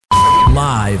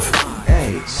Live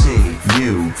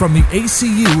ACU. from the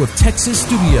ACU of Texas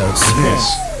Studios.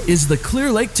 This is the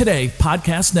Clear Lake Today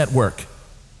Podcast Network.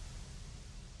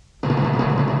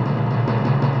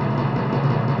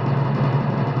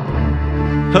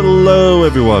 Hello,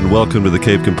 everyone. Welcome to the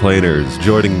Cave Complainers.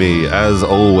 Joining me, as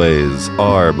always,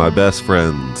 are my best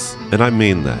friends, and I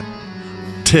mean that.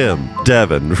 Tim,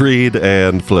 Devin, Reed,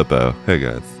 and Flippo. Hey,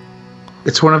 guys.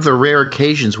 It's one of the rare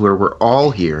occasions where we're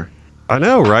all here. I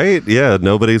know, right? Yeah,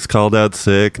 nobody's called out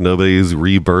sick. Nobody's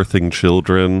rebirthing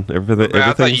children. Everything. Man,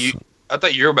 I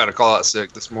thought you were about to call out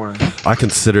sick this morning. I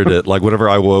considered it. Like, whenever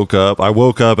I woke up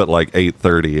at like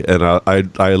 8:30, and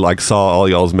I like saw all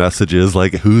y'all's messages,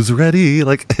 like, who's ready?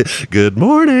 Like, good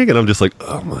morning. And I'm just like,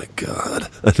 oh my God.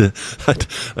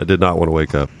 I did not want to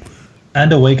wake up. I had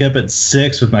to wake up at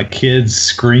 6 with my kids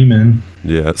screaming.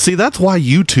 Yeah. See, that's why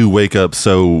you two wake up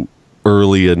so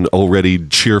early and already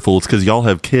cheerful. It's because y'all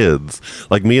have kids.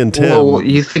 Like me and Tim. Well,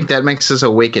 you think that makes us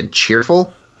awake and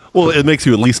cheerful? Well, it makes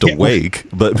you at least awake,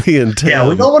 but me and Tim. Yeah,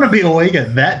 we don't want to be awake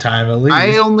at that time, at least.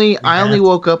 I only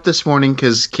woke up this morning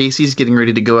because Casey's getting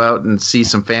ready to go out and see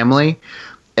some family.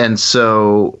 And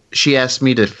so she asked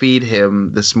me to feed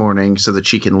him this morning so that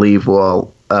she can leave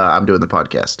while I'm doing the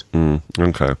podcast.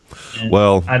 Okay. And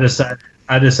well, I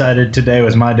decided today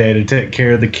was my day to take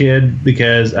care of the kid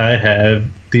because I have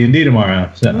D&D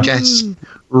tomorrow. So. Yes.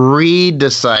 Reed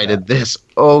decided this.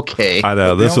 Okay. I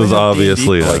know this was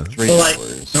obviously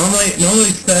Normally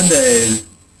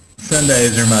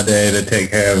Sundays are my day to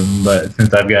take care of them, but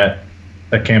since I've got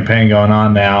a campaign going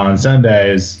on now on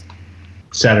Sundays,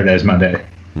 Saturday's my day.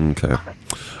 Okay. All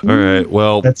right.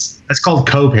 Well, That's called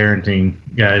co-parenting,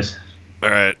 guys. all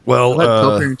right. Well,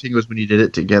 co-parenting was when you did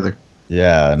it together.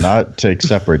 Yeah, not take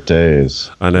separate days.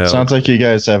 I know. It sounds like you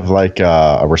guys have like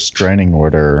a restraining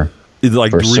order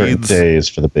like for certain days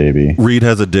for the baby. Reed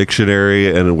has a dictionary,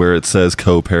 and where it says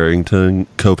co-parenting,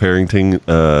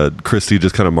 Christy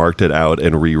just kind of marked it out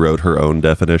and rewrote her own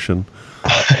definition.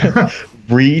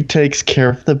 Reed takes care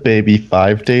of the baby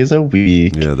 5 days a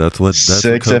week. Yeah, that's what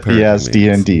 6 what if he has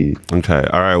means. D&D. Okay.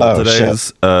 All right. Well,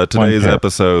 today's One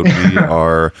episode, we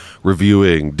are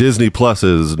reviewing Disney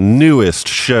Plus's newest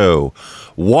show,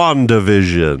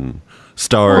 WandaVision,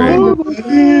 starring.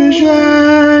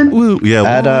 Woo, yeah,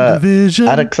 WandaVision.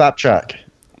 Add a clap track.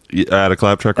 Add a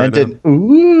clap track right now.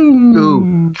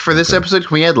 Ooh. For this episode,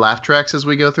 can we add laugh tracks as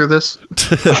we go through this?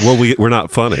 Well, we're not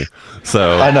funny,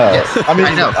 so I know. Yeah, I mean,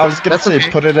 I know. I was gonna That's say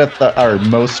okay. put it at our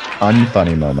most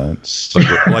unfunny moments.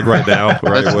 like right now,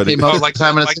 right? That's when okay, it- most Oh, of like the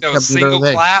time like it's no single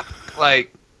clap,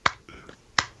 like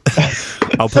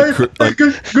I'll put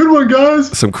Good one,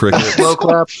 guys. some crickets. slow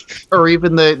clap, or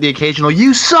even the occasional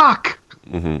 "you suck."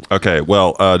 Okay.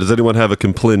 Well, does anyone have a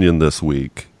companion this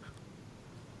week?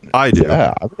 I do.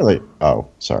 Yeah, I really. Oh,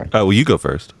 sorry. Oh, well, you go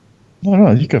first.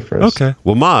 No, you go first. Okay.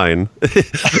 Well, mine.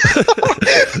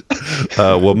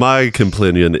 My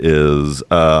companion is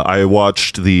I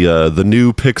watched the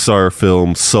new Pixar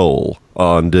film Soul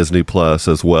on Disney Plus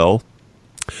as well.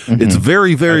 It's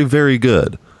very, very, very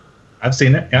good. I've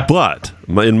seen it, yeah. But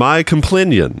in my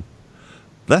companion,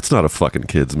 that's not a fucking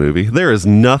kids movie. There is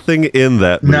nothing in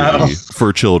that movie No.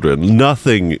 for children.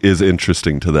 Nothing is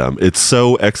interesting to them. It's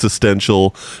so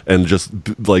existential and just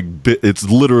it's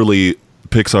literally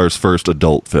Pixar's first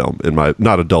adult film.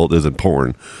 Not adult isn't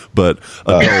porn, but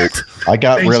adult I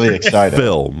got really excited.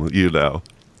 film.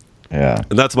 Yeah.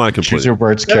 And that's my Choose companion. your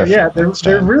words carefully. Yeah,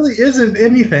 there really isn't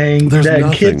anything There's that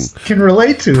nothing. kids can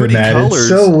relate to Pretty in that. colors. It's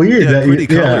so weird Yeah, pretty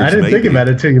colors, I didn't think maybe. about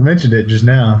it until you mentioned it just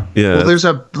now. Yeah. Well, there's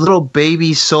a little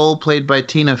baby soul played by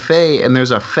Tina Fey, and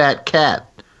there's a fat cat.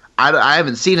 I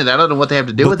haven't seen it. I don't know what they have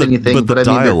to do with anything, but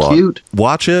I mean, they're cute.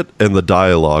 Watch it, and the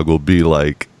dialogue will be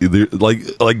like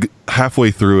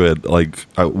halfway through it. Like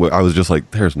I was just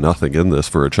like, "There's nothing in this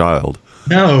for a child."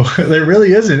 No, there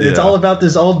really isn't. It's Yeah. all about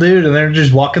this old dude, and they're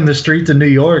just walking the streets of New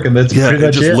York, and that's Yeah, pretty and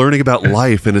much just it. learning about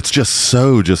life, and it's just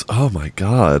oh my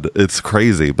God, it's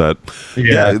crazy. But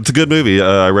Yeah. it's a good movie.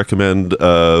 I recommend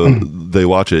they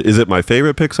watch it. Is it my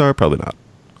favorite Pixar? Probably not.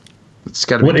 It's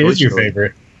got to be. What Toy is your Story.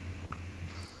 favorite?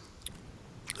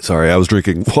 Sorry, I was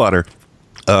drinking water.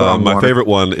 My Water. favorite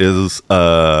one is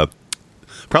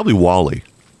probably WALL-E.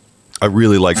 I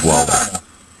really like WALL-E.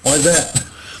 Why is that?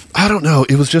 I don't know.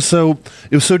 It was so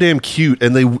damn cute,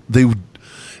 and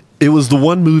it was the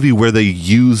one movie where they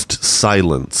used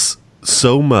silence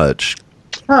so much,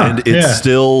 and it's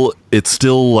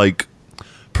still like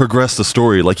progressed the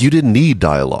story. Like you didn't need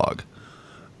dialogue.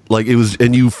 Like it was,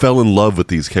 and you fell in love with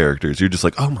these characters. You're just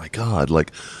like, oh my god,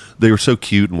 like they were so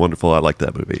cute and wonderful. I liked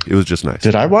that movie. It was just nice.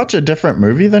 Did I watch a different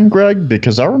movie than Greg?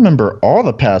 Because I remember all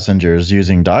the passengers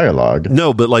using dialogue.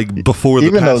 No, but like before the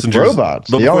Even those passengers,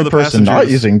 robots. The only person not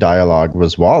using dialogue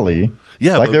was Wall-E.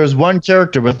 Yeah, like there was one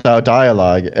character without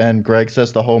dialogue, and Greg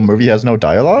says the whole movie has no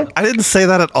dialogue. I didn't say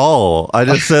that at all. I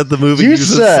just said the movie You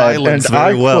uses said, silence and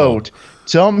very I well. quote,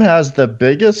 Tom has the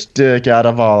biggest dick out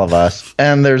of all of us,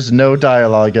 and there's no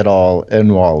dialogue at all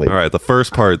in Wall-E. All right, the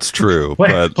first part's true,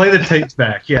 but Play the tapes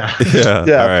back. Yeah. yeah,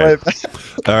 Yeah, all right. play-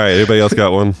 All right, anybody else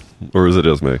got one, or is it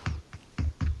just me?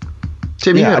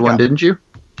 Tim, you Yeah, had I one, got- didn't you?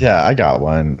 Yeah, I got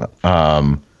one.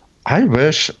 I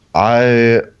wish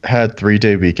I had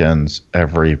 3-day weekends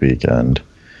every weekend.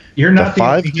 You're The not the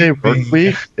 5-day work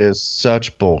week is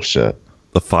such bullshit.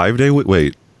 The 5-day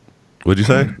wait, what'd you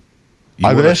say? You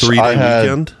I want wish a 3-day I had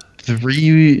weekend?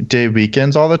 3-day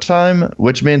weekends all the time,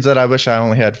 which means that I wish I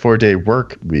only had 4-day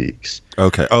work weeks.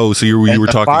 Okay. Oh, so you were And the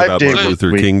talking about 5-day Martin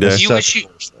Luther week King Day? is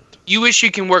You wish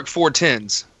you can work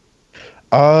 4/10s.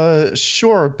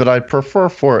 Sure, but I prefer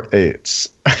 4/8s.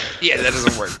 Yeah, that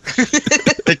doesn't work.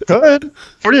 It could.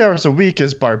 40 hours a week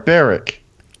is barbaric.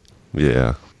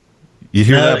 Yeah. You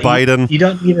hear that, Biden? You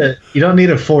don't need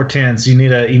a 4/10. You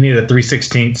need a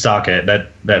 3/16 socket.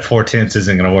 That 4/10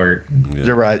 isn't going to work. Yeah.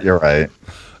 You're right.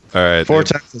 All right.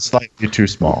 4/10 is slightly too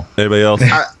small. Anybody else?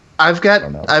 I've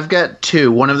got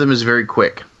two. One of them is very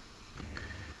quick.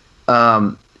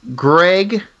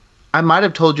 Greg, I might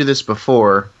have told you this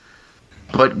before,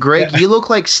 but Greg, you look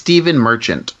like Stephen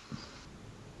Merchant.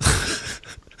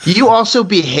 You also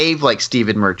behave like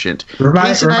Stephen Merchant.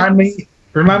 Remind me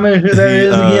who that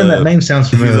is again. That name sounds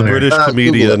familiar. He's a British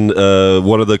comedian,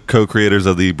 one of the co-creators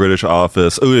of The British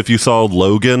Office. Oh, if you saw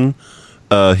Logan,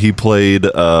 he played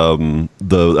the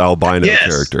albino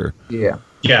character. Yeah.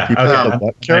 Yeah.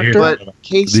 That character? But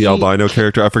Casey, The albino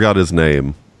character. I forgot his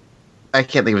name. I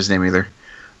can't think of his name either.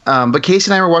 But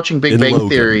Casey and I were watching Big In Bang Logan.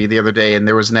 Theory the other day, and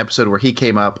there was an episode where he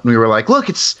came up, and we were like, "Look,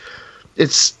 it's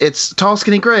tall,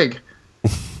 skinny Greg."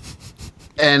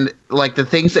 And like the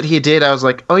things that he did, I was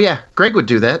like, "Oh yeah, Greg would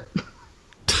do that."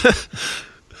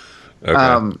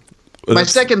 Okay. My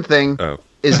second thing Oh.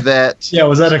 is that Yeah,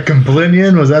 was that a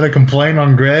complaint? Was that a complaint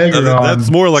on Greg? Or That's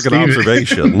on more like an Steven?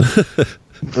 observation.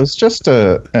 It's just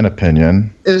an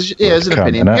opinion. is it's an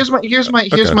opinion. Comment.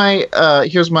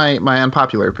 Here's my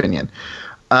unpopular opinion.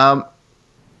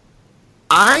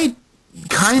 I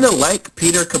kind of like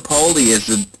Peter Capaldi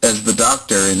as the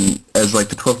Doctor and as like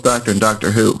the 12th Doctor in Doctor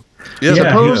Who. Yeah,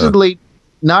 Supposedly,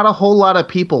 not a whole lot of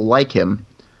people like him,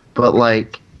 but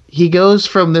like he goes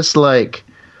from this like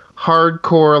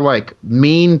hardcore like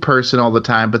mean person all the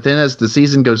time, but then as the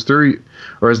season goes through,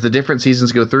 or as the different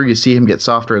seasons go through, you see him get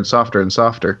softer and softer and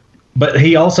softer. But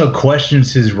he also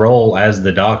questions his role as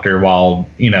the Doctor while,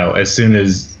 as soon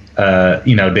as,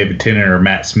 David Tennant or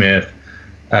Matt Smith,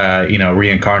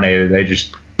 reincarnated, they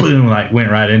just, boom, like went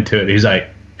right into it. He's like,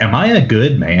 am I a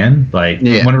good man? Like,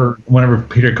 whenever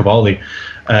Peter Capaldi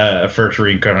first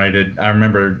reincarnated, I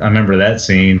remember that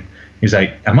scene. He's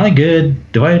like, am I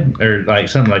good? Do I, or like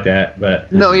something like that.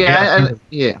 But No,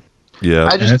 Yeah.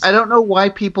 I don't know why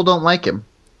people don't like him.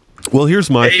 Well, here's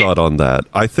my thought on that.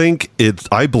 I think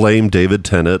I blame David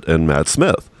Tennant and Matt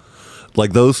Smith.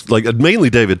 Mainly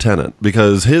David Tennant,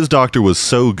 because his Doctor was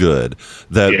so good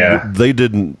that they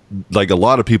didn't, like, a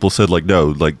lot of people said, like, no,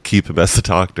 like, keep him as the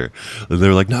Doctor. And they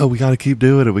were like, no, we got to keep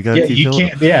doing it. We got to keep doing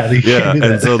it. You can't do that.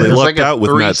 And so they There's lucked like a out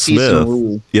with Matt 3-season Smith.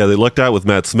 rule. Yeah, they lucked out with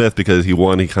Matt Smith because he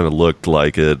kind of looked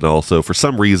like it. And also, for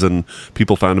some reason,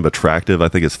 people found him attractive. I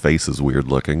think his face is weird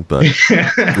looking, but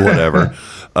whatever.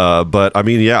 But, I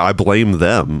mean, I blame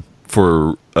them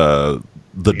for the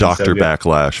Doctor good.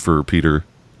 backlash for Peter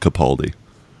Capaldi.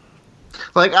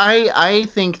 Like I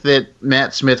think that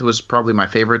Matt Smith was probably my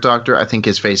favorite Doctor. I think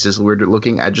his face is weird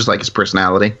looking. I just like his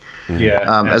personality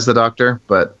as the Doctor.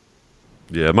 But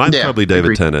Yeah, mine's probably David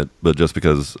agreed. Tennant, but just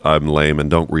because I'm lame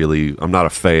and I'm not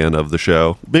a fan of the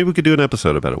show. Maybe we could do an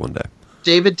episode about it one day.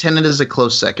 David Tennant is a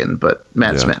close second, but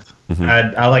Matt Smith.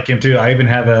 I like him too. I even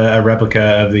have a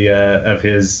replica of the of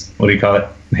his, what do you call it?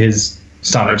 His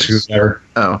sonic screwdriver.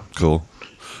 Oh, Cool.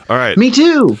 All right. me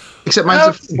too. Except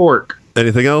mine's a fork.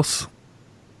 Anything else?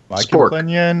 My Spork.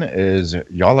 opinion is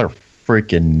y'all are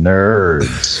freaking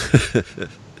nerds.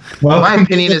 Well, My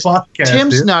opinion is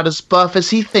Tim's not as buff as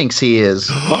he thinks he is.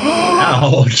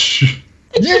 Ouch.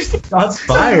 Shots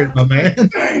fired, my man.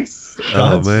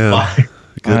 Oh, man.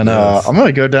 And I'm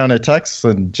gonna go down to Texas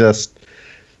and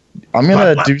I'm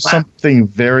gonna do something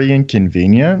very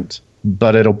inconvenient,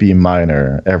 but it'll be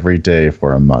minor every day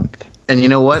for a month. And you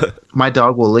know what? My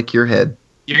dog will lick your head.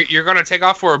 You're gonna take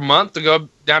off for a month to go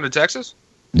down to Texas?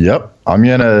 Yep.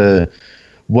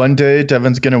 One day,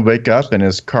 Devin's going to wake up and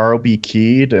his car will be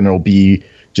keyed and it'll be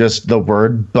just the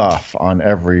word buff on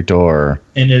every door.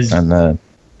 And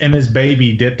his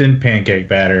baby dipped in pancake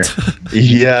batter.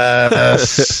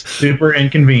 Yes. Super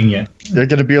inconvenient. They're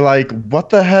going to be like, what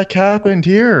the heck happened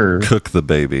here? Cook the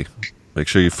baby. Make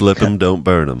sure you flip him, don't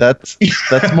burn him. That's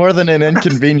more than an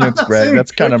inconvenience, Greg.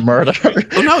 That's kind of murder.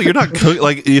 Oh, no, you're not cook.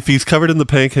 Like, if he's covered in the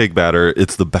pancake batter,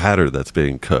 it's the batter that's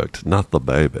being cooked, not the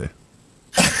baby.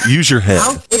 Use your head.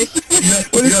 What if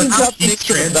he's got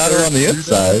mixture of batter on the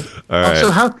inside? All right. So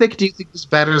how thick do you think this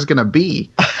batter is going to be?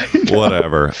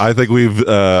 Whatever. I think we've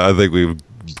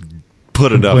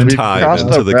put enough We've time crossed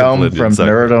into the realm conclusion from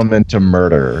segment. nerdom into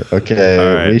murder. Okay,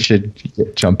 All right. we should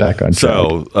jump back on track.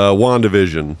 So,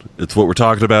 WandaVision. It's what we're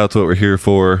talking about. It's what we're here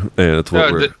for, and it's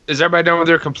what we're. Is everybody done with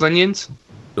their complainings?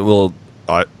 Well,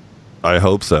 I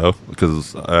hope so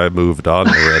because I moved on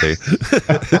already.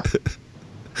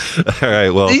 All right.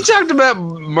 Well, You talked about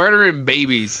murdering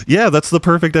babies. yeah, that's the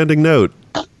perfect ending note,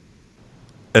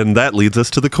 and that leads us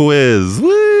to the quiz.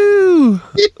 Woo!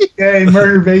 Yay,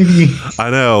 murder baby. I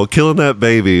know, killing that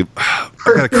baby. I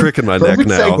got a crick in my neck Perfect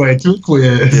now. segue to a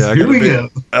quiz. Yeah, I Here got we a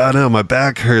big- go. I know my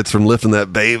back hurts from lifting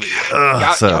that baby.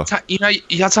 Ugh,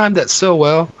 Y'all timed that so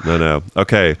well. no.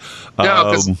 Okay.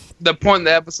 No, because the point in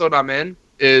the episode I'm in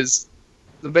is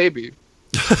the baby.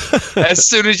 As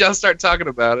soon as y'all start talking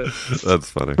about it. That's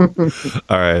funny.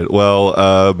 All right.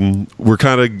 Well,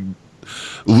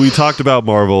 we talked about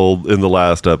Marvel in the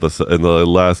last episode, in the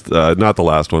last, not the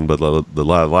last one, but the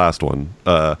last one.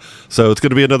 So it's going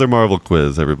to be another Marvel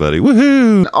quiz, everybody.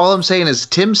 Woohoo! All I'm saying is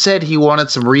Tim said he wanted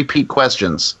some repeat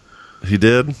questions. He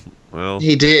did? Well,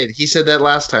 He did. He said that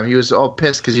last time. He was all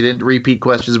pissed because you didn't repeat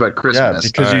questions about Yeah,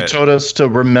 Christmas. because All you right. told us to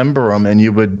remember them and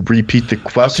you would repeat the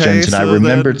questions, and I so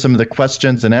remembered then- some of the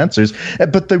questions and answers,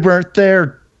 but they weren't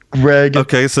there, Greg.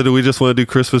 okay. So do we just want to do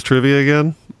Christmas trivia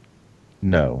again?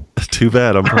 No. Too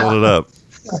bad. I'm pulling it up.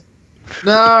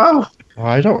 No. Well,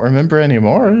 I don't remember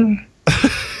anymore.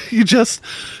 You just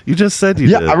said you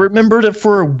Yeah, did. I remembered it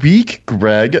for a week,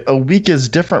 Greg. A week is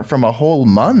different from a whole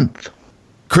month.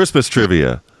 Christmas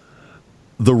trivia.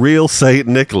 The real Saint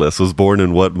Nicholas was born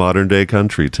in what modern day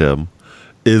country, Tim?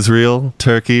 Israel,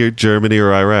 Turkey, Germany,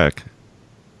 or Iraq?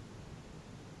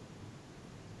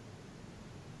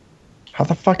 How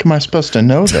the fuck am I supposed to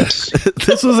know this?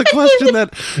 This was a question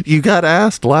that you got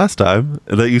asked last time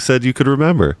and that you said you could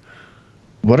remember.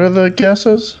 What are the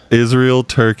guesses? Israel,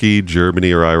 Turkey,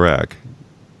 Germany, or Iraq?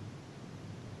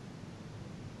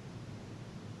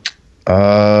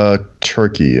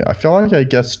 Turkey. I feel like I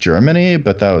guessed Germany,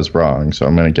 but that was wrong, so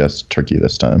I'm going to guess Turkey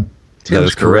this time. That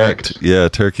is correct. Yeah,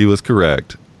 Turkey was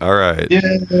correct. All right.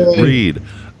 Read.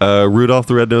 Rudolph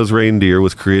the Red-Nosed Reindeer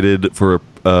was created for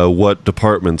what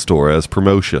department store as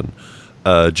promotion?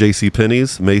 J.C.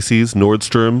 Penney's, Macy's,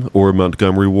 Nordstrom, or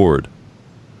Montgomery Ward?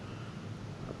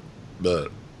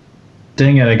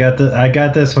 Dang it! I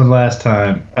got this one last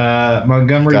time.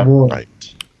 Montgomery Got it Ward. right.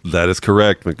 That is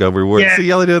correct, Montgomery Ward. Yeah. See,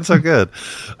 y'all doing so good.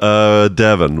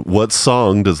 Devin, what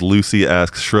song does Lucy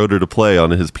ask Schroeder to play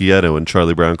on his piano in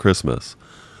Charlie Brown Christmas?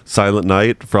 Silent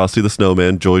Night, Frosty the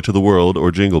Snowman, Joy to the World, or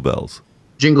Jingle Bells?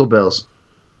 Jingle bells.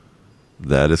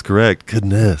 That is correct.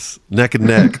 Goodness. Neck and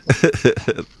neck.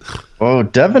 Oh,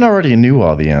 Devin already knew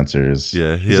all the answers.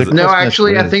 Yeah, he He's has- a No, Christmas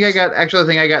actually, I whiz. think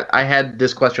I had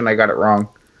this question. I got it wrong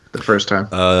the first time.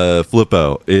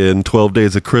 Flippo, in 12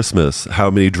 Days of Christmas,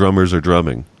 how many drummers are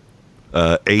drumming?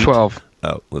 8? 12.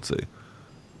 Oh, let's see.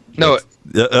 No,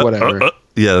 Whatever.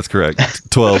 Yeah, that's correct.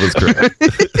 12 is correct.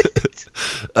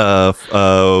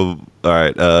 All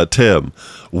right. Tim,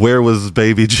 where was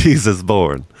baby Jesus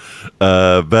born?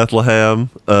 Bethlehem.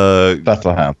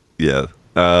 Bethlehem. Yeah.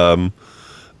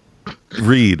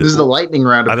 Read. This is the lightning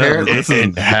round, I know, apparently. this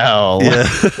is Hell. yeah.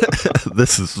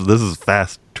 this is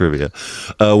fast trivia.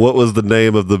 What was the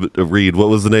name of the Read? What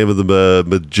was the name of the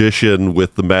magician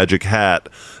with the magic hat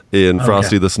in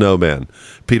Frosty the Snowman?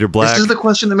 Peter Black. This is the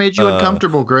question that made you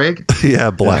uncomfortable, Greg. Yeah,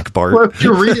 Black Bart. Why don't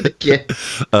you read it again?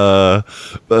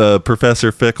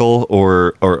 Professor Fickle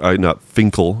or not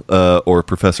Finkel or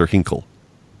Professor Hinkle.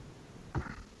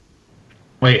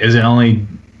 Wait, is it only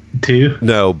two?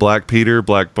 No, Black Peter,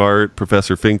 Black Bart,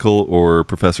 Professor Finkel, or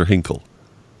Professor Hinkle.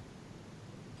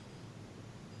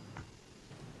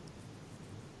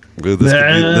 Ooh, this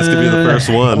could be the first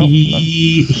one.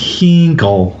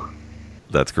 Hinkle.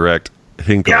 That's correct.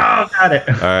 Hinkle. Oh, got it.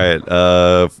 All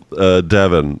right,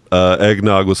 Devin.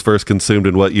 Eggnog was first consumed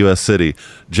in what U.S. city?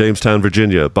 Jamestown,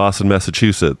 Virginia, Boston,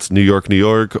 Massachusetts, New York, New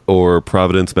York, or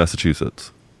Providence,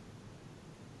 Massachusetts?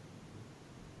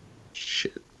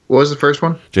 Shit. What was the first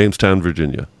one? Jamestown,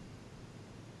 Virginia.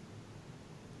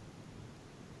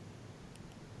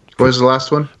 What was the last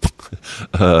one?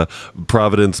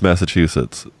 Providence,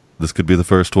 Massachusetts. This could be the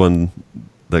first one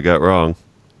that got wrong.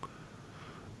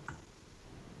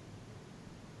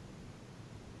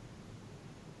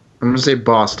 I'm going to say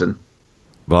Boston.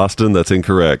 Boston, that's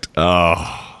incorrect.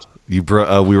 Oh, we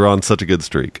were on such a good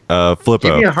streak. Flippo.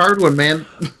 Give me a hard one, man.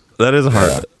 That is a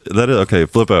hard. That is okay.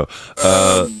 Flippo.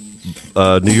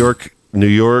 New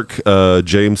York,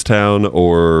 Jamestown,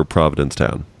 or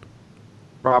Providencetown.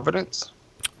 Providence.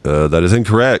 That is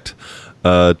incorrect.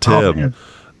 Tim,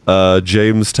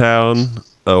 Jamestown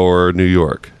or New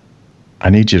York?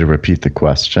 I need you to repeat the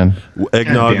question.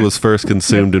 Eggnog Goddamn. was first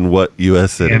consumed in what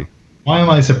U.S. city? Damn. Why am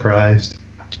I surprised?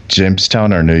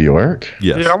 Jamestown or New York?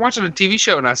 Yes, Dude, I'm watching a TV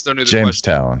show and I still knew the question.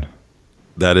 Jamestown.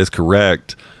 that is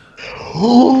correct.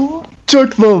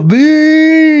 Took the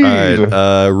lead. All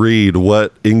right, Reed,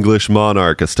 what English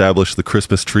monarch established the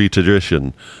Christmas tree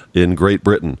tradition in Great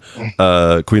Britain?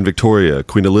 Queen Victoria,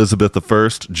 Queen Elizabeth I,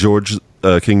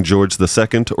 King George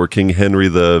II, or King Henry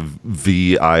the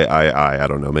VIII? I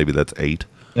don't know. Maybe that's 8.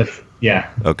 Yeah.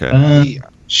 Okay.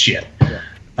 Shit.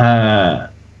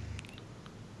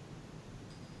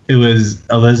 It was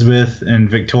Elizabeth and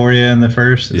Victoria in the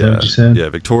first. Is that what you said? Yeah,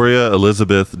 Victoria,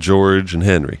 Elizabeth, George, and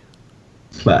Henry.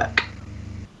 Fuck.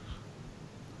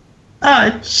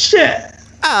 Ah, shit.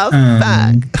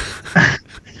 I'm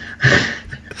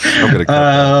gonna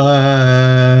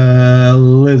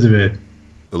Elizabeth.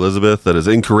 Elizabeth, that is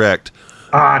incorrect.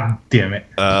 Ah, damn it.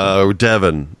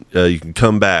 Devin, you can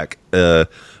come back.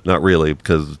 Not really,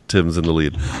 because Tim's in the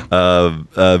lead.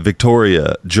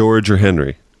 Victoria, George, or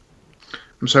Henry?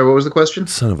 I'm sorry, what was the question?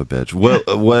 Son of a bitch. What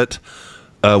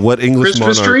English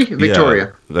Christmas monarch? tree?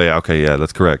 Victoria. Yeah, okay, yeah,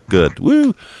 that's correct. Good.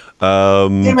 Woo.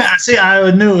 Damn it. See, I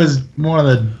knew it was one of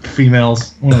the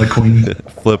females, one of the queens.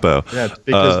 Flippo. Yeah, it's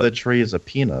because the tree is a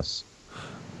penis.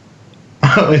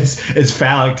 Oh, it's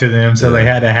phallic to them, so they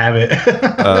had to have it.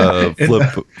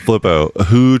 Flippo.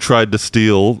 Who tried to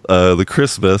steal the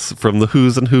Christmas from the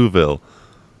Who's in Whoville?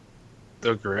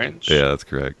 The Grinch. Yeah, that's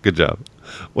correct. Good job.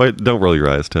 Wait, don't roll your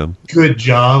eyes, Tim. Good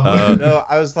job. No,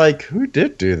 I was like, who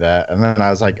did do that? And then I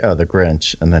was like, oh, the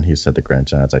Grinch. And then he said the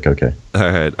Grinch, and I was like, okay. All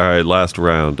right. Last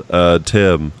round.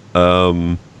 Tim,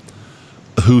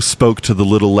 who spoke to the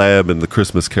little lamb in the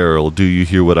Christmas Carol? Do you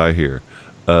hear what I hear?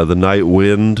 The Night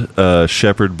Wind,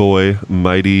 Shepherd Boy,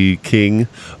 Mighty King,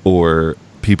 or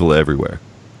People Everywhere?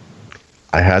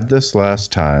 I had this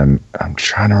last time. I'm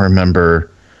trying to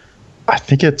remember. I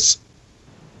think it's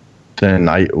the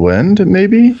Night Wind,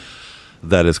 maybe?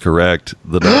 That is correct.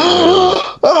 The Night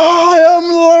I am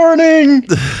learning.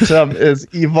 Tim is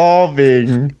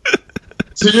evolving.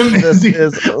 This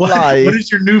is life. What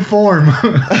is your new form?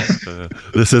 Wind.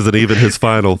 This isn't even his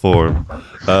final form.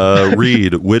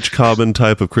 Reed, which common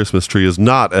type of Christmas tree is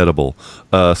not edible?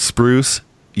 Spruce,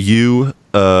 yew,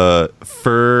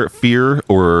 fir,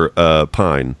 or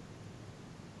pine?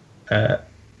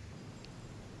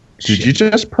 Did you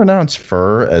just pronounce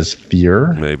fur as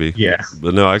fear? Maybe. Yeah.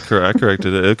 But no, I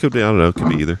corrected it. It could be, I don't know. It could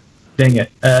be either. Dang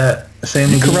it.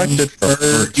 Sam corrected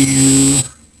fir, yew,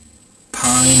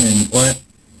 pine, and what?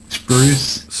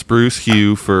 Spruce? Spruce,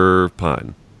 yew, fir,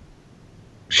 pine.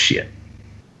 Shit.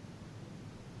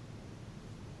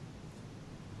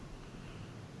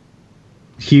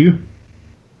 Hugh?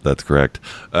 That's correct.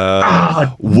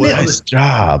 Nice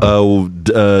job.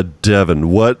 Devin,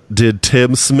 what did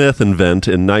Tim Smith invent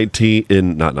in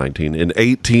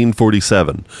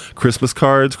 1847? Christmas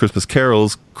cards, Christmas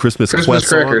carols, Christmas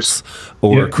crackers.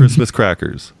 or Yeah. Christmas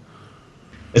crackers?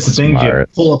 It's the things you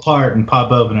Smart. pull apart and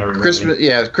pop open over.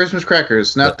 Christmas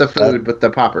crackers, not the food, but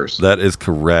the poppers. That is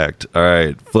correct. All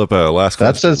right, Flippo, last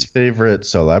That's question. his favorite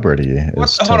celebrity.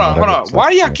 is Hold on. Tim Whatever.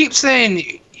 Why do y'all keep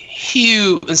saying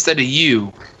Hugh instead of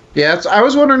you? Yeah, I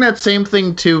was wondering that same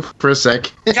thing too for a sec.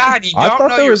 God, you I don't thought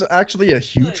know there your was actually a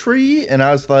hue tree, and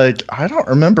I was like, I don't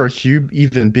remember hue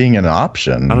even being an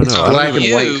option. I don't know. Black and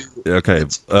you. white. Okay,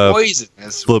 It's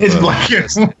poisonous. Flippo. It's black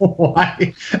and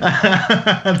white.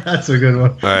 That's a good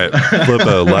one. All right,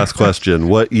 Flippo, last question.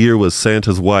 What year was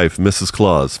Santa's wife, Mrs.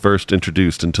 Claus, first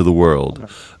introduced into the world?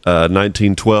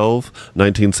 1912,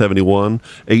 1971,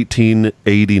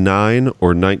 1889,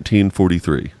 or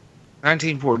 1943?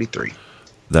 1943.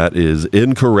 That is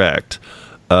incorrect.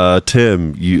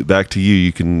 Tim, back to you.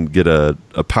 You can get a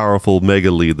powerful mega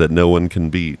lead that no one can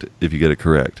beat if you get it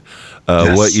correct.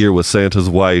 Yes. What year was Santa's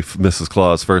wife, Mrs.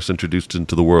 Claus, first introduced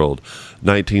into the world?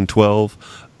 1912.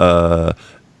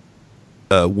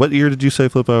 What year did you say,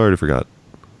 Flip? I already forgot.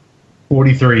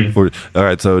 43. All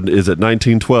right, so is it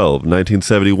 1912,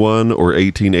 1971, or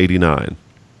 1889?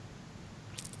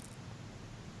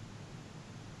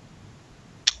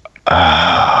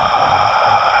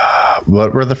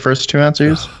 What were the first two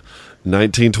answers?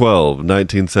 1912,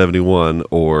 1971,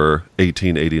 or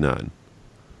 1889.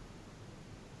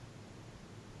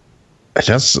 I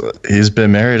guess he's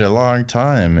been married a long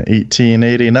time.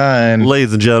 1889.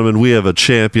 Ladies and gentlemen, we have a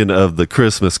champion of the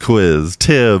Christmas quiz,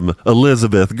 Tim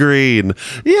Elizabeth Green.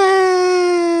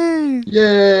 Yay!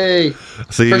 Yay!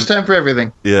 See, First time for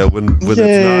everything. yeah, when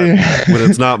Yay.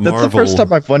 it's not Marvel. That's the first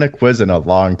time I've won a quiz in a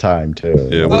long time, too.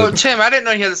 Yeah, Oh, Tim, I didn't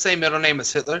know you had the same middle name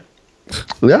as Hitler.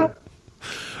 Yeah.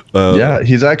 Yeah,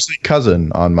 he's actually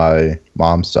cousin on my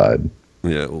mom's side.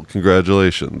 Yeah, well,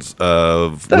 congratulations.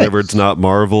 Whenever it's not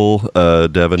Marvel,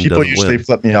 Devin People doesn't usually win.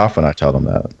 flip me off when I tell them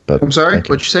that. But I'm sorry. thank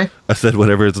you. What'd you say? I said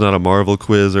whenever it's not a Marvel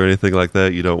quiz or anything like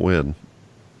that, you don't win.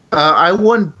 I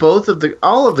won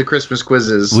all of the Christmas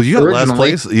quizzes. Well, you got last originally.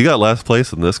 place. You got last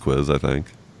place in this quiz, I think.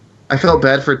 I felt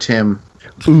bad for Tim.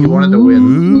 He wanted to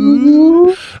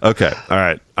win. Okay, all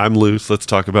right. I'm loose. Let's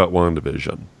talk about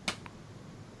WandaVision.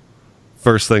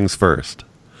 First things first.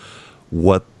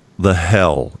 What the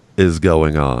hell is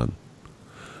going on?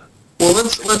 Well,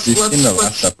 let's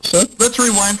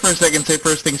rewind for a second. Say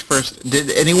first things first.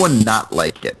 Did anyone not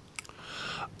like it?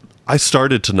 I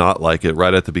started to not like it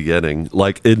right at the beginning.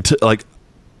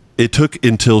 It took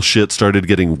until shit started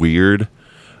getting weird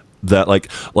that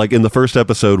like in the first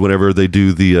episode, whenever they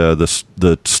do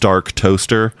the Stark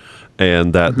toaster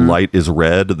and that light is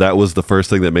red, that was the first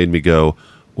thing that made me go,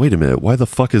 wait a minute, why the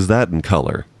fuck is that in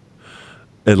color?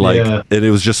 And and it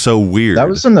was just so weird. That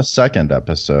was in the second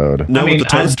episode. no, I mean, with the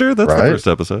toaster. That's right? the first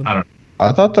episode.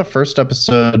 I thought the first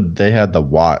episode they had the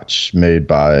watch made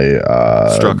by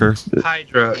Strucker.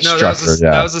 Hydra. No, Structure,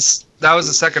 yeah. that was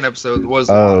the second episode. Was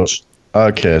the Oh, launch.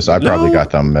 okay, so I probably No.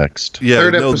 got them mixed. Yeah,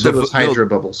 Third no, episode the- was Hydra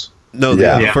Bubbles. No,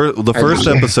 Yeah. the first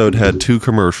episode had two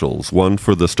commercials, one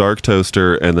for the Stark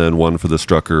toaster and then one for the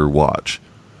Strucker watch.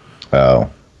 Oh,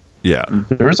 Yeah.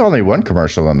 there was only one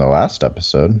commercial in the last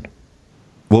episode.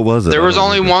 What was it? There was I don't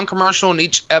only remember. one commercial in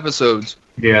each episode.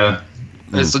 Yeah.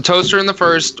 It's the toaster in the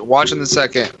first, watch in the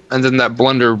second, and then that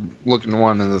blender looking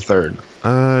one in the third.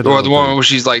 I Or don't the one think- where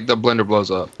she's like the blender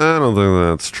blows up. I don't think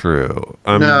that's true.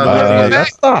 I'm No,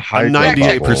 That's the I'm Hydra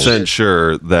 98% bubbles.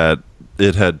 sure that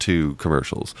it had two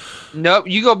commercials. Nope,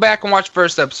 you go back and watch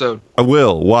first episode. I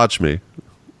will. Watch me.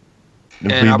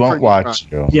 And We I'll won't prove you watch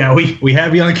you. Yeah, we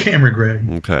have you on camera, Greg.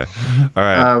 Okay. All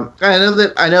right. I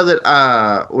know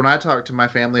that when I talk to my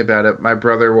family about it, my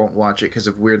brother won't watch it because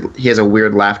of he has a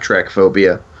weird laugh track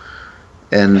phobia,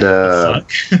 and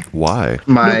Why?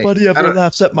 I don't-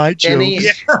 laughs at my and he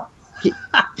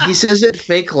says that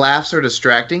fake laughs are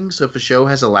distracting. So if a show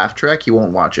has a laugh track, he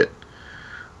won't watch it.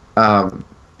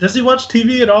 Does he watch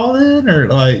TV at all then, or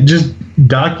like just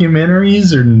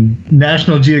documentaries or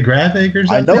National Geographic or I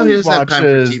something? know he he doesn't have time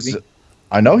for watches. TV.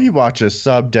 I know he watches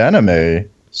subbed anime.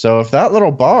 So if that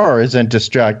little bar isn't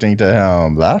distracting to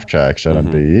him, laugh track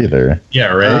shouldn't be either.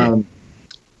 Yeah, right.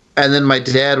 And then my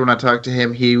dad, when I talk to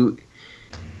him,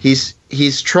 he's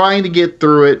trying to get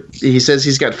through it. He says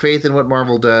he's got faith in what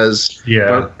Marvel does.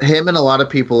 Yeah. But him and a lot of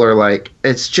people are like,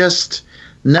 it's just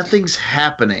nothing's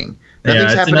happening. Yeah,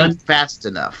 Nothing's it's happening fast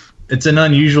enough. It's an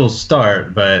unusual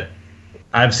start, but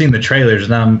I've seen the trailers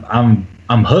and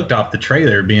I'm hooked off the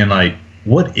trailer, being like,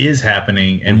 what is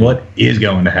happening and what is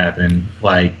going to happen?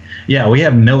 Like, yeah, we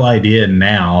have no idea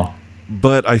now.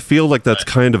 But I feel like that's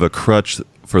kind of a crutch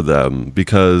for them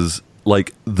because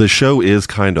like the show is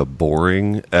kind of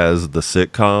boring as the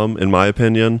sitcom in my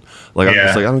opinion. Like I'm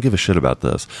just like, I don't give a shit about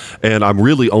this. And I'm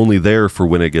really only there for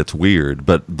when it gets weird,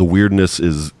 but the weirdness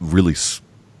is really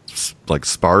like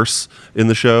sparse in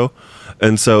the show.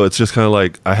 And so it's just kind of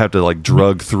like I have to like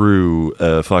drug through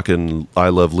a fucking I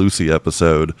Love Lucy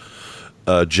episode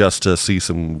just to see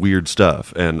some weird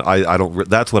stuff. And I don't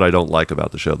that's what I don't like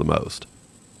about the show the most.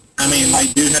 I mean, they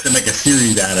do have to make a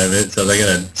series out of it, so they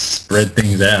gotta Spread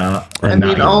things out. I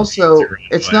mean, also,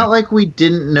 it's not like we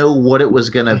didn't know what it was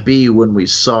going to be when we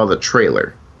saw the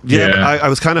trailer. Yeah, Yeah. I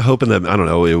was kind of hoping that I don't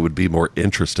know it would be more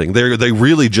interesting. They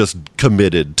really just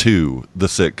committed to the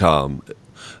sitcom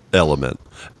element,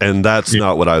 and that's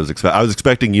not what I was expecting. I was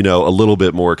expecting a little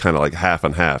bit more kind of like half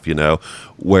and half,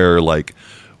 where like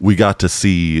we got to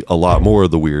see a lot more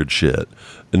of the weird shit,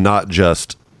 and not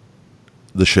just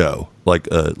the show like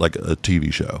a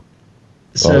TV show.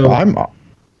 So Well,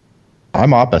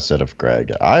 I'm opposite of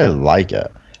Greg. I like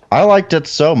it. I liked it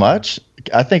so much.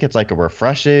 I think it's like a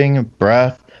refreshing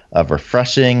breath of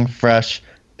refreshing fresh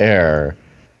air.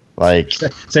 Like, say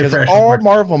 'cause fresh. all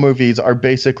Marvel movies are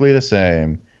basically the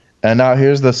same. And now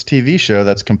here's this TV show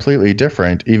that's completely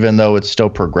different, even though it's still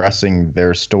progressing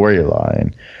their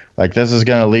storyline. Like this is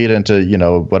going to lead into,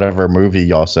 whatever movie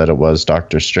y'all said it was,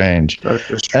 Doctor Strange.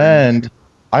 And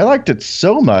I liked it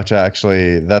so much,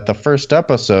 actually, that the first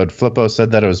episode, Flippo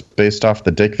said that it was based off the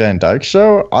Dick Van Dyke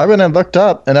Show. I went and looked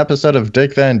up an episode of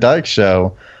Dick Van Dyke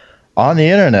Show on the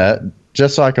internet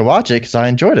just so I could watch it because I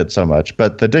enjoyed it so much.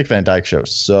 But the Dick Van Dyke Show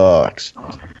sucks.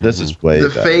 This is way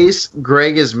better. The face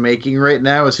Greg is making right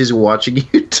now as he's watching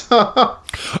you talk.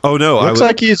 Oh no! Looks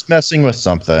like he's messing with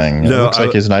something. No, it looks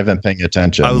like he's not even paying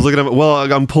attention. I was looking at. Well,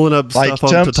 I'm pulling up like stuff to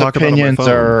Jump's talk about on my opinions phone.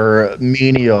 are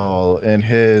menial in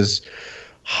his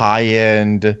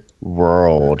high-end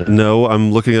world. No,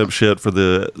 I'm looking up shit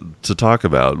to talk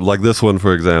about. Like this one,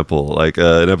 for example. Like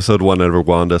in episode 1, whenever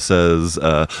Wanda says,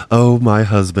 "Oh, my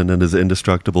husband and his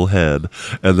indestructible head,"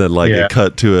 and then it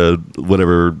cut to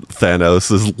whenever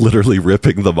Thanos is literally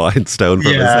ripping the Mind Stone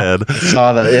from his head.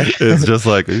 Saw that. Yeah. It's just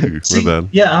like, ooh, we're bad.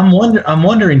 Yeah, I'm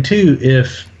wondering too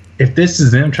if this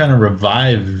is them trying to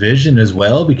revive Vision as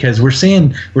well, because we're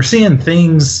seeing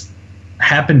things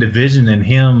happen to Vision and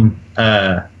him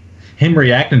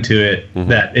reacting to it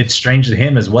that it's strange to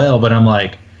him as well. But I'm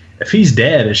like, if he's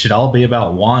dead, it should all be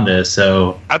about Wanda.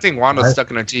 So I think Wanda's stuck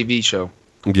in a TV show.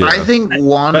 Yeah. I think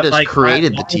Wanda's like,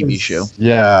 created the TV show.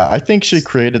 Yeah, I think she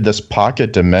created this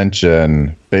pocket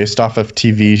dimension based off of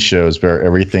TV shows where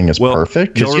everything is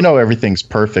perfect. Because everything's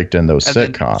perfect in those And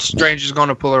then sitcoms. Strange is going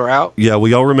to pull her out. Yeah, well,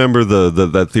 y'all remember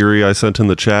that theory I sent in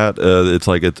the chat? It's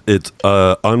like it's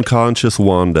unconscious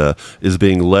Wanda is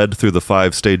being led through the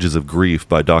 5 stages of grief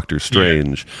by Doctor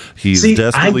Strange. He's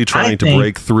desperately trying to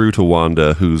break through to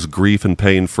Wanda, whose grief and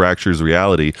pain fractures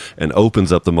reality and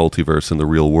opens up the multiverse in the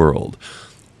real world.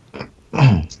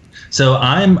 So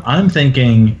I'm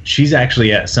thinking she's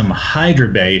actually at some Hydra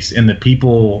base, and the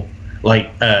people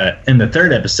in the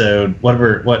 3rd episode, what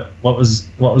was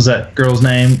that girl's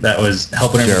name that was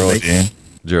helping her? Geraldine.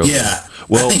 Yeah.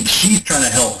 Well, I think she's trying to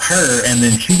help her, and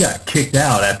then she got kicked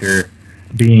out after.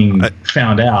 Being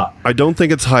found out. I don't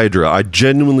think it's Hydra. I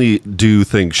genuinely do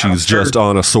think she's just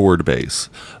on a Sword base.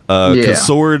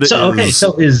 Sword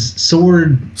is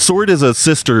Sword... Sword is a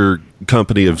sister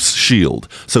company of S.H.I.E.L.D.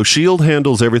 So S.H.I.E.L.D.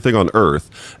 handles everything on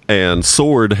Earth, and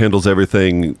Sword handles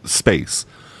everything space.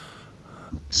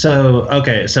 So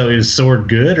is Sword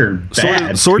good or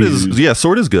bad? Sword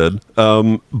is good.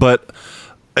 But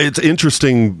it's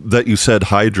interesting that you said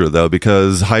Hydra, though,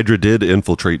 because Hydra did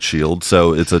infiltrate S.H.I.E.L.D.,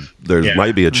 so there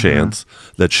might be a chance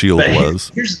that S.H.I.E.L.D.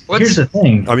 was. Here's the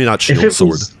thing. I mean, not S.H.I.E.L.D.,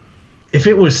 Sword. If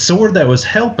it was Sword that was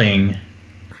helping,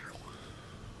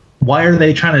 why are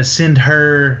they trying to send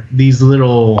her these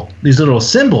little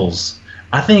symbols?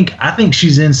 I think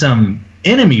she's in some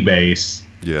enemy base.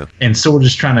 Yeah. And Sword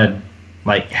is trying to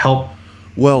help.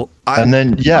 Well,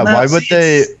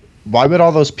 why would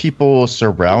all those people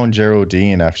surround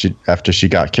Geraldine after she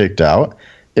got kicked out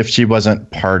if she wasn't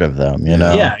part of them,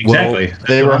 Yeah, exactly. Well,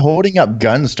 they were holding up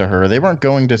guns to her. They weren't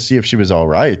going to see if she was all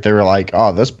right. They were like,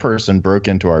 oh, this person broke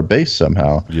into our base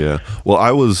somehow. Yeah. Well,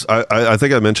 I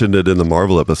think I mentioned it in the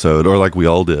Marvel episode, or like we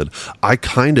all did. I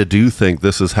kind of do think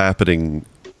this is happening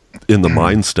in the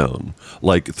Mind Stone,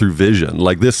 like through Vision.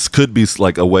 Like this could be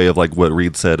like a way of like what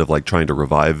Reed said of like trying to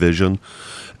revive Vision.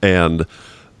 And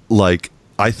like,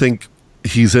 I think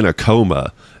he's in a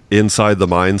coma inside the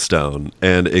Mind Stone,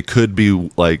 and it could be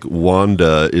like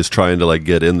Wanda is trying to like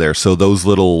get in there. So those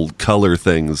little color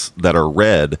things that are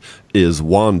red is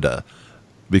Wanda,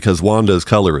 because Wanda's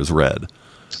color is red.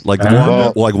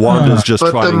 Wanda's just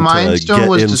but trying the Mind to Stone get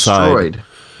was inside. destroyed.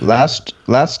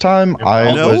 Last time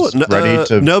I was ready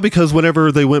to... No, because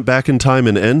whenever they went back in time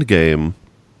in Endgame,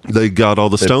 they got all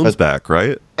the stones back,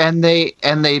 right? And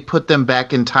they put them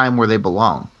back in time where they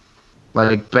belong.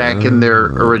 Like back in their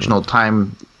original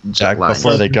time back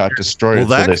before they got destroyed.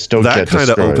 Well, so they still that get kind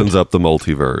of destroyed. opens up the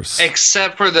multiverse.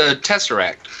 Except for the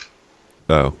Tesseract,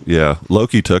 Oh, yeah.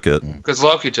 Loki took it. because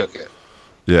Loki took it.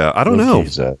 Yeah, I don't know.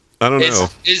 Loki's it. I don't know.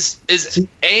 Is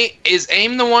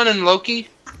AIM the one in Loki?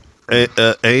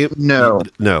 AIM? No.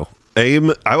 No.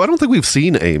 AIM? I don't think we've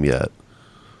seen AIM yet.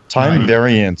 Time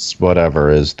variance, whatever,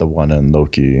 is the one in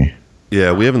Loki.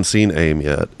 Yeah, we haven't seen AIM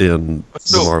yet in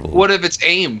So the Marvel. what if it's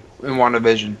AIM in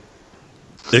WandaVision?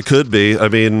 It could be. I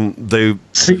mean, they...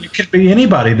 See, it could be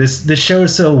anybody. This show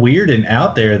is so weird and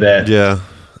out there that... Yeah.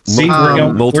 See,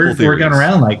 we're going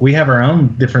around like we have our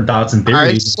own different thoughts and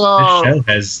theories. This show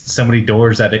has so many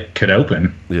doors that it could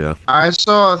open. Yeah. I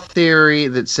saw a theory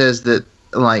that says that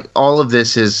like all of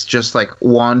this is just like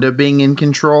Wanda being in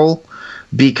control,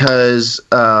 because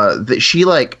that she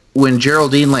like when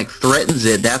Geraldine like threatens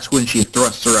it, that's when she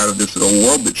thrusts her out of this little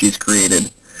world that she's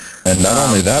created. And not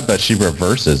only that, but she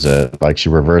reverses it. Like she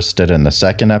reversed it in the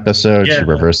second episode. Yeah. She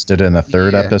reversed it in the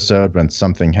third episode when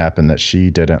something happened that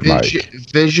she didn't like.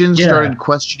 Vision Yeah. started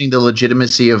questioning the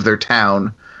legitimacy of their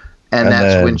town, and And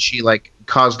that's then- when she like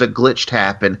caused a glitch to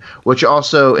happen. Which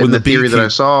also, in When the the theory that I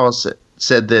beekeep- saw,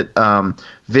 said that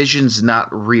Vision's not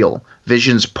real.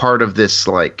 Vision's part of this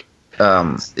like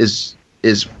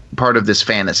is part of this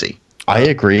fantasy. I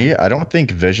agree. I don't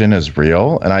think Vision is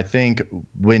real. And I think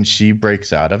when she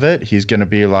breaks out of it, he's going to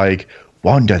be like,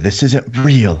 Wanda, this isn't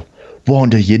real.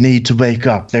 Wanda, you need to wake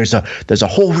up. There's a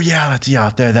whole reality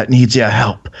out there that needs your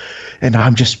help. And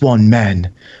I'm just one man.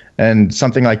 And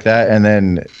something like that. And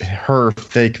then her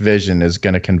fake Vision is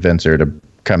going to convince her to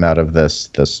come out of this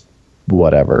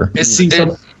whatever. Is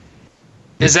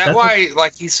That's that why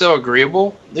like he's so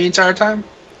agreeable the entire time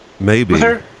Maybe. with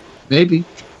her? Maybe.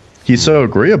 He's so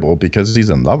agreeable because he's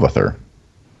in love with her.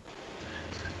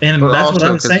 And But that's what also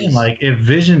I was 'cause saying. he's- Like, if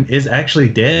Vision is actually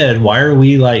dead, why are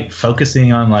we like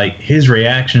focusing on like his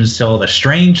reactions to all the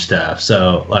strange stuff?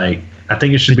 So, like, I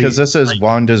think it should Because be this is like,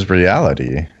 Wanda's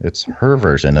reality. It's her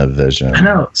version of Vision. I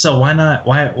know. So why not?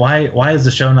 Why is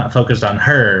the show not focused on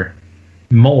her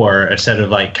more instead of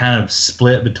like kind of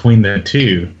split between the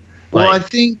two? Well, I Like,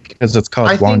 think Because it's called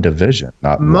I think WandaVision,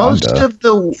 not most Wanda.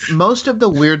 of the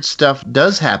weird stuff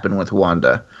does happen with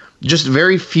Wanda. Just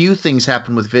very few things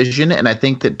happen with Vision, and I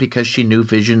think that because she knew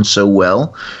Vision so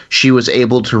well, she was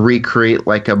able to recreate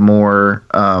like a more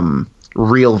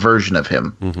real version of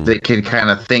him that can kind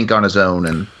of think on his own.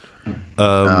 And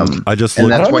I just and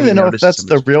looked. I that's don't why he even know if noticed that's some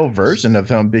the of his- real version of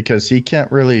him because he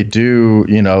can't really do,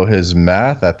 his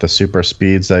math at the super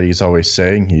speeds that he's always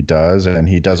saying he does, and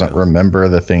he doesn't remember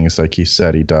the things like he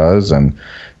said he does, and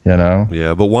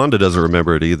Yeah, but Wanda doesn't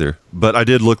remember it either. But I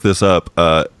did look this up.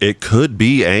 It could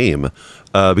be AIM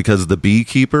because the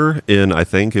beekeeper in, I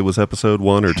think it was episode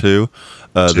 1 or 2,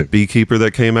 the beekeeper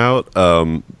that came out,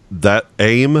 that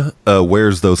AIM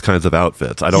wears those kinds of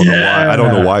outfits. I don't know why. I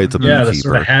don't know why it's a yeah, the beekeeper.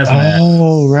 sort of hazmat.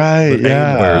 Oh right, But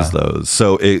AIM wears those,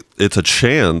 so it's a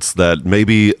chance that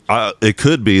maybe it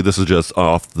could be. This is just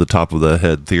off the top of the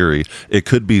head theory. It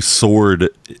could be Sword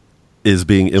is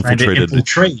being Trying to infiltrated.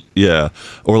 infiltrate. Yeah,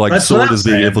 or like That's what Sword I'm is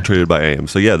being saying. infiltrated by AIM.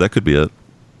 So yeah, that could be it.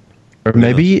 Or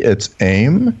maybe it's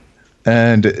AIM,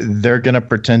 and they're gonna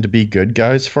pretend to be good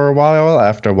guys for a while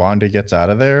after Wanda gets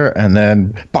out of there, and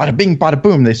then bada bing, bada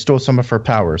boom, they stole some of her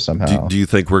power somehow. Do you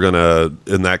think we're gonna?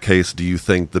 In that case, do you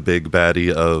think the big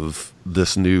baddie of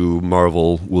this new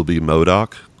Marvel will be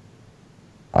MODOK?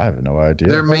 I have no idea.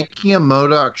 They're making a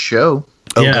MODOK show.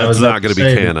 Oh, Yeah, I that's was not about going to to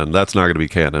be say- canon. That's not going to be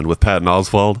canon with Patton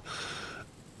Oswalt,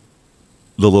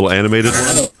 the little animated I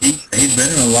one. don't, he's been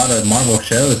in a lot of Marvel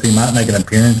shows. He might make an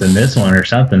appearance in this one or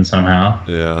something somehow.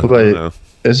 Yeah. I don't Wait, know.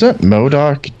 isn't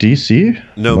MODOK DC?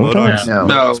 No, MODOK's No.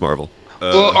 MODOK's Marvel.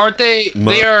 Well, aren't they?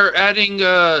 Mo- They are adding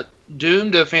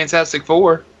Doom to Fantastic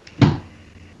Four.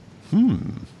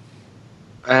 And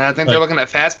I think they're looking at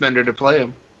Fassbender to play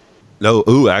him. No,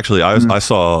 ooh, actually, I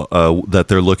saw that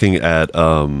they're looking at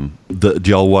did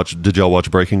y'all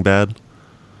watch Breaking Bad?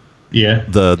 Yeah.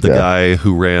 The Yeah. guy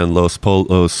who ran Los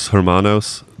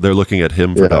Hermanos. They're looking at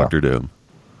him for Yeah. Doctor Doom,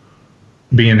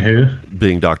 Being who?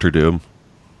 being Doctor Doom.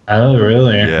 Oh,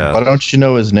 really? Yeah. Why don't you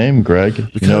know his name, Greg? You know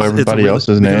Because it's a everybody really-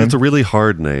 else's because name. It's a really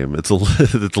hard name. It's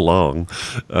it's long.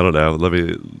 I don't know. Let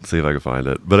me see if I can find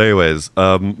it. But anyways,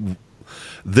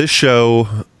 this show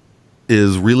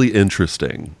is really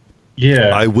interesting.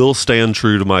 Yeah. I will stand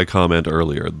true to my comment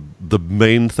earlier. The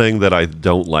main thing that I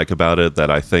don't like about it, that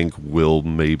I think will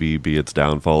maybe be its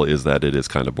downfall, is that it is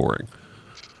kind of boring.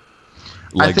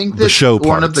 Like, think the that show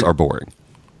one of parts the- are boring.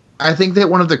 I think that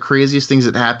one of the craziest things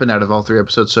that happened out of all 3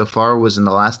 episodes so far was in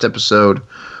the last episode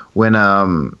when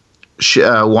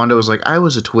Wanda was like, I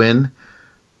was a twin.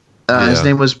 His Yeah.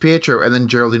 name was Pietro. And then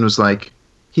Geraldine was like,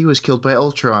 he was killed by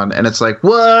Ultron. And it's like,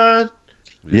 what?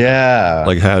 Yeah.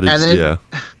 Like, how did And then- yeah?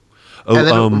 and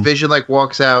then Oh, Vision like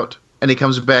walks out and he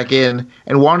comes back in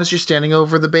and Wanda's just standing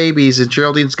over the babies and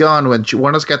Geraldine's gone when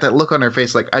Wanda's got that look on her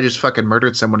face like, I just fucking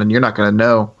murdered someone and you're not going to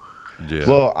know. yeah.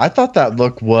 Well, I thought that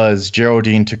look was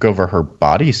Geraldine took over her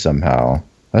body somehow.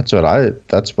 That's what I.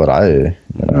 Well,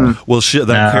 that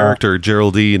No. character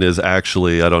Geraldine is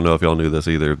actually, I don't know if y'all knew this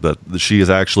either, but she is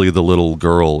actually the little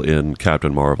girl in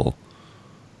Captain Marvel.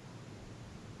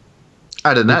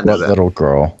 I did not know What that. little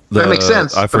girl? That makes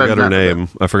sense, I but I forgot did her not know name.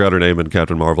 I forgot her name in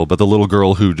Captain Marvel, but the little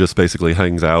girl who just basically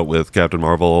hangs out with Captain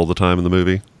Marvel all the time in the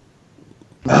movie.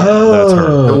 That's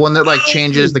her. The one that like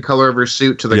changes the color of her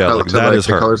suit to the Yeah, color like, to that like is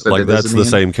the her. colors that Like it that's is the in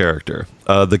same character.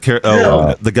 The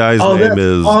guy's Oh, name that's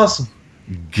is awesome.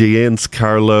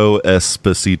 Giancarlo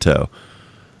Esposito.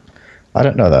 I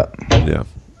didn't know that. Yeah.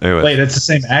 Anyway, Wait, it's the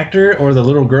same actor, or the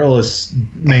little girl is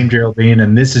named Geraldine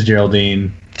and this is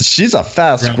Geraldine? She's a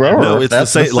fast grower. no, it's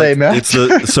That's the same. Like, actor.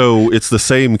 it's the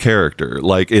same character,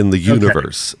 like in the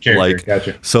universe. Character, Like,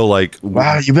 gotcha. so like,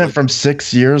 Wow, you went from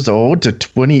 6 years old to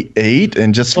 28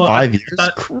 in just Well, 5 I years.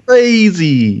 thought-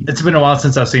 Crazy. It's been a while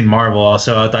since I've seen Marvel.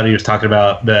 Also, I thought he was talking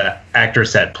about the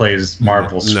actress that plays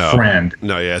Marvel's friend.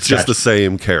 No, yeah, it's just Gotcha. the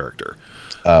same character.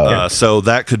 Oh. So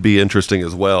that could be interesting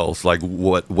as well. It's like,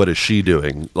 what is she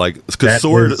doing? Like, because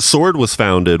That Sword was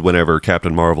founded whenever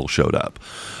Captain Marvel showed up,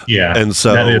 Yeah, and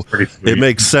so that is pretty sweet. it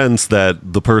makes sense that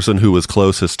the person who was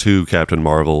closest to Captain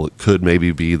Marvel could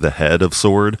maybe be the head of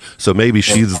Sword. So maybe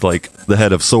she's like the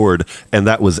head of Sword, and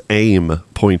that was AIM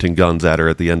pointing guns at her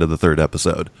at the end of the 3rd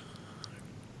episode.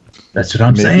 That's what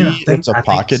I'm saying. Maybe it's a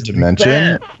pocket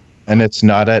dimension, bad. and it's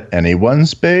not at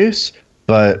anyone's base,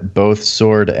 but both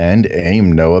Sword and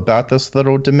AIM know about this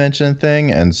little dimension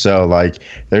thing, and so like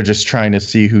they're just trying to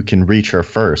see who can reach her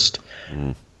first.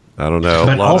 I don't know.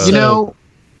 But also- You know.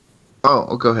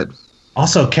 Oh, go ahead.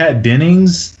 Also, Kat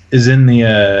Dennings is in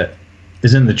the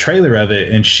trailer of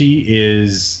it, and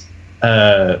she's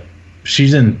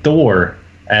in Thor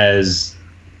as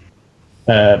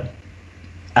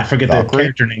I forget the Valkyrie?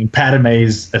 character name,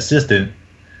 Padme's assistant.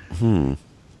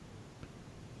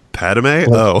 Padme?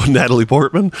 Oh, Natalie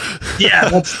Portman? Yeah,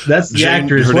 that's the Jane-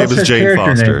 actress. her name What's is Jane character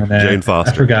Foster. name in that? Jane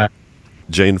Foster. I forgot.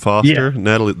 Jane Foster?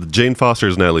 Yeah. Jane Foster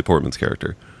is Natalie Portman's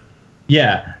character.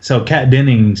 Yeah, so Kat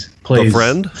Dennings plays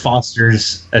friend?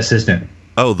 Foster's assistant.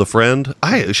 Oh, the friend?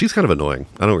 She's kind of annoying.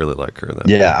 I don't really like her in that.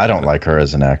 Yeah, I don't like her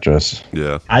as an actress.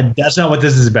 Yeah. That's not what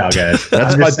this is about, guys.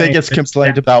 That's I'm my just saying biggest it's-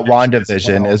 complaint about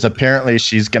WandaVision is apparently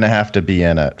she's gonna have to be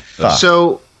in it. Fuck.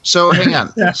 So hang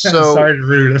on. So Sorry to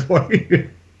ruin it for you.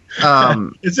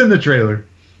 It's in the trailer.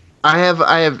 I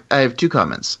have two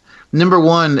comments. Number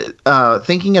one,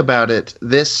 thinking about it,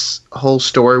 this whole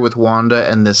story with Wanda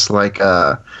and this like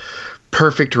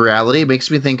perfect reality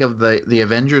makes me think of the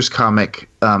Avengers comic.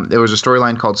 There was a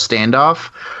storyline called Standoff,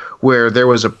 where there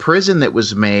was a prison that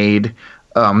was made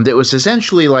that was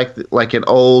essentially like an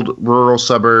old rural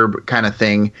suburb kind of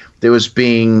thing that was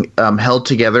being held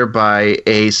together by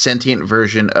a sentient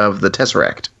version of the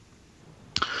Tesseract.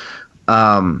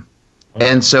 And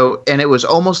it was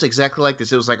almost exactly like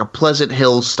this. It was like a Pleasant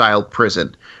Hill style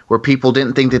prison where people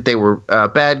didn't think that they were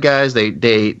bad guys. They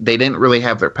didn't really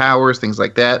have their powers, things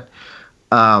like that.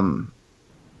 And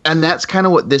that's kind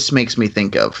of what this makes me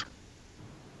think of.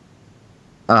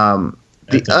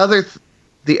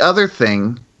 The other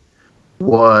thing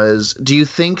was, do you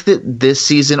think that this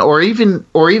season or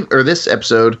this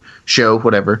episode, show,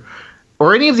 whatever,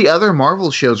 or any of the other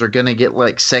Marvel shows are going to get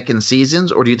like second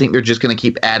seasons, or do you think they're just going to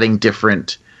keep adding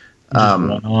different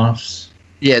One-offs.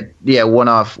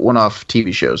 one-off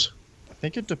TV shows? I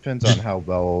think it depends on how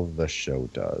well the show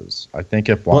does. I think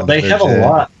if Well, they have a WandaVision-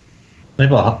 lot. They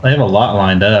have a lot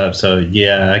lined up, so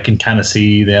yeah, I can kind of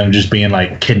see them just being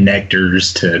like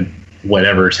connectors to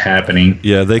whatever's happening.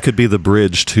 Yeah, they could be the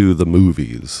bridge to the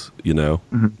movies, you know?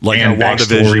 Like And how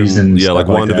backstories and yeah, like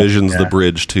stuff like that, WandaVision's the yeah.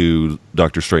 bridge to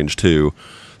Doctor Strange 2.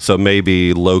 So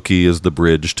maybe Loki is the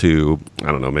bridge to, I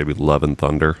don't know, maybe Love and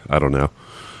Thunder. I don't know.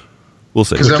 We'll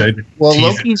see. Because They've been well,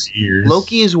 teasing for years.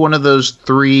 Loki is one of the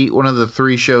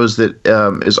three shows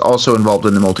that is also involved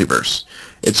in the multiverse.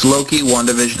 It's Loki,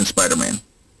 WandaVision, and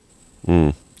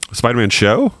Spider-Man. Spider-Man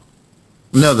show?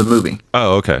 No, the movie,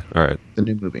 Oh, okay. All right. the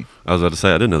new movie. I was about to say,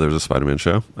 I didn't know there was a Spider-Man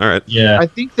show. All right. Yeah, I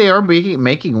think they are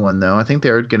making one though. I think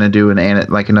they're going to do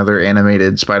another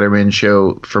animated Spider-Man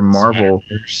show from Marvel.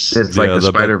 Spider-Verse. It's like Yeah, the the-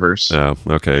 Spider-Verse. Oh,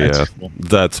 okay. That's Yeah. cool.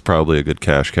 That's probably a good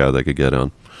cash cow they could get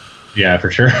on. Yeah,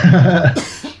 for sure.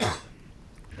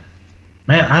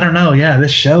 Man, I don't know. Yeah,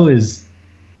 this show it's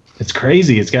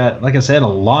crazy. It's got, like I said, a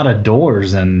lot of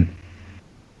doors and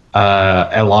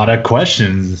a lot of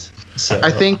questions. So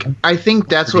I think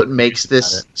that's what makes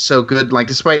this so good. Like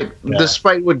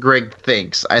despite what Greg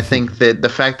thinks, I think that the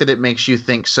fact that it makes you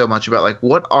think so much about like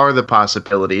what are the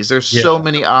possibilities. There's so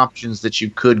many options that you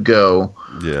could go.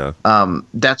 Yeah.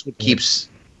 That's what keeps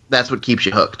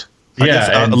you hooked. I guess,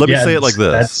 and let me yeah, say it like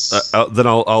this. that's- Then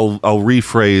I'll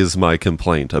rephrase my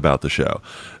complaint about the show.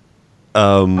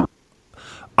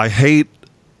 I hate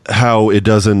how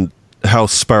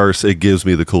sparse it gives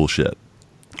me the cool shit.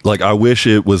 Like I wish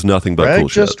it was nothing but Greg cool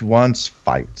just shit. wants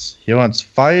fights. He wants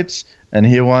fights, and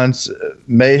he wants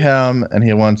mayhem, and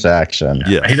he wants action.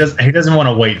 Yeah. He doesn't want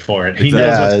to wait for it. He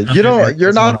Exactly. knows Yeah, what's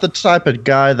you're coming. not the type of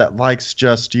guy that likes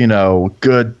just,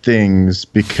 good things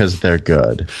because they're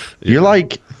good. You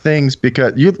like things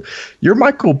because you're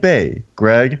Michael Bay,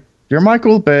 Greg. You're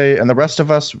Michael Bay, and the rest of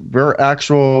us, we're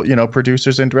actual,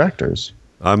 producers and directors.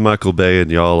 I'm Michael Bay, and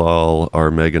y'all all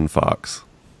are Megan Fox.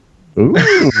 Ooh.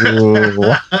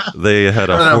 They had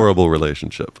a horrible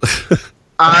relationship.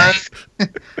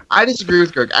 I disagree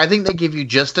with Greg. I think they give you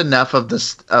just enough of the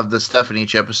stuff in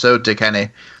each episode to kind of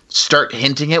start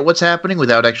hinting at what's happening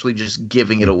without actually just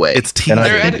giving it away. It's teasing.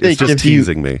 I think It's just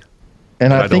teasing me.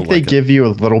 And I think they give you a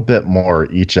little bit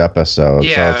more each episode.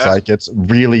 Yeah. So it's like it's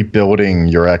really building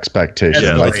your expectations.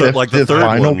 Yeah, like like the the third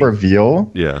final one.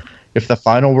 reveal, Yeah. if the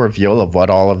final reveal of what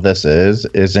all of this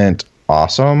isn't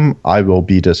awesome, I will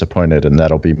be disappointed, and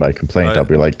that'll be my complaint. I'll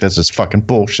be like, this is fucking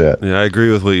bullshit. Yeah, I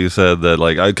agree with what you said. That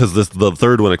because the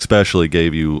third one especially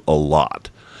gave you a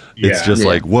lot. It's Yeah. just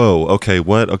like, whoa, okay,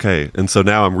 what, okay, and so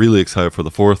now I'm really excited for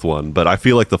the fourth one. But I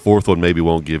feel like the fourth one maybe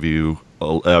won't give you.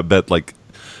 I bet like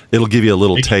it'll give you a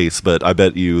little taste, but I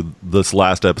bet you this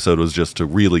last episode was just to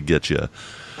really get you.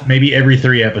 Maybe every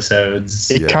 3 episodes.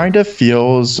 It kind of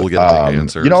feels, We'll get the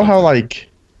answer or you know how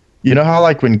something.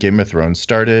 like when Game of Thrones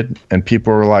started and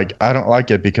people were like, I don't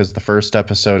like it because the first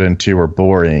episode and 2 were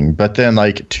boring. But then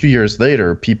like 2 years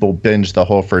later, people binged the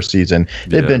whole first season.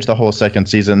 They Yeah. binged the whole second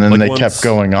season, and Like then they once- kept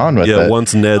going on with Yeah, it.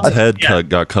 once Ned's head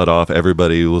got cut off,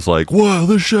 everybody was like, "Whoa,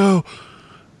 this show!"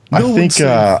 I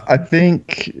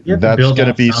think You have to that's build going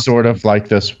to on be something. sort of like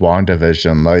this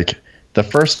WandaVision. Like the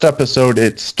first episode,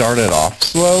 it started off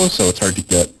slow, so it's hard to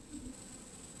get.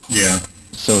 Yeah.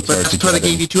 So it's But hard to that's why they get.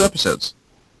 gave you 2 episodes.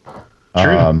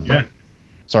 True. Yeah.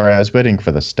 Sorry, I was waiting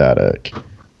for the static.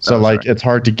 So like it's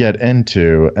hard to get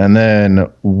into, and then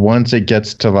once it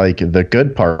gets to like the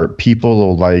good part, people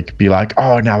will like be like,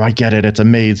 "Oh, now I get it. It's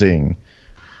amazing."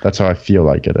 That's how I feel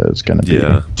like it is going to be.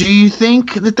 Yeah, Do you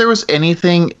think that there was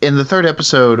anything in the 3rd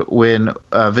episode when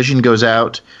Vision goes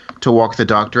out to walk the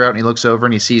doctor out and he looks over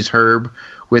and he sees Herb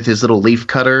with his little leaf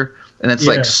cutter and it's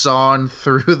Yeah. like sawn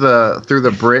through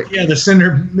the brick? Yeah, the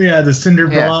cinder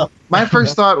Yeah. block. My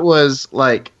first thought was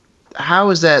like,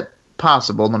 how is that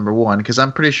possible? Number one, because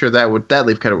I'm pretty sure that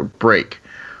leaf cutter would break.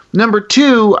 Number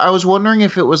 2, I was wondering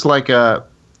if it was like a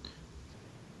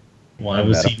Why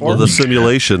was he? well, the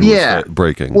simulation Yeah. was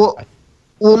breaking. well,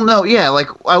 no, yeah, like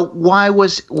why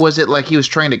was it like he was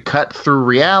trying to cut through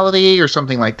reality or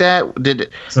something like that? Did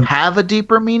it have a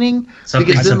deeper meaning? Something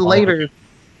Because then symbolic.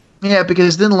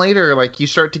 later, like you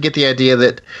start to get the idea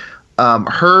that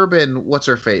Herb and what's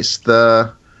her face,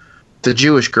 the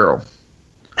Jewish girl.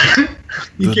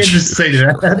 You can't just say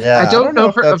that. Yeah, I don't know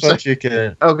if that's I'm what you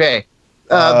can. Okay,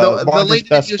 the Wanda's lady that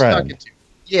best he was friend. talking to.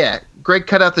 Yeah, Greg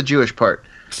cut out the Jewish part.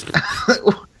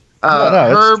 No,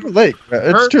 Herb, it's too late.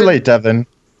 It's Herb too and- lait, Devin.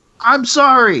 I'm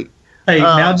sorry. Hey,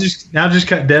 now just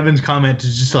cut Devin's comment to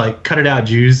just like cut it out,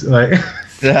 Jews. Like,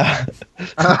 Yeah.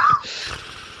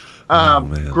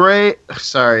 man. Great.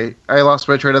 Sorry, I lost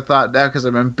my train of thought now because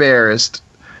I'm embarrassed.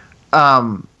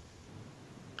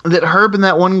 That Herb and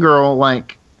that one girl,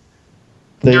 like,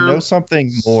 They They're- know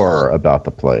something more about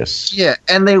the place. yeah,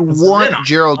 and they they're want not-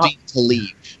 Geraldine to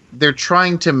leave. They're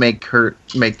trying to make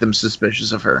them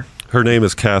suspicious of her. Her name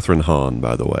is Catherine Hahn,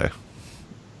 by the way.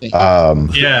 yeah,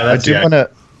 I that's do want to.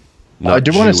 Not I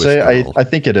do want to Jewish say girl. I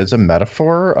think it is a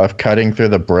metaphor of cutting through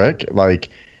the brick. Like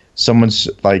someone's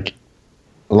like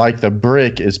the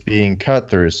brick is being cut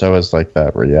through, so is like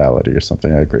that reality or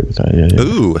something. I agree with that. Yeah.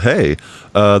 Ooh, hey,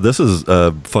 this is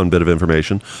a fun bit of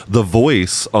information. The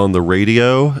voice on the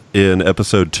radio in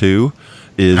episode 2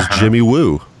 is Jimmy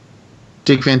Woo.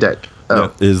 Dick Van Dyke.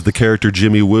 Oh, Is the character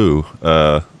Jimmy Woo.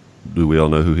 Do we all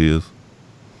know who he is?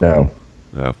 No.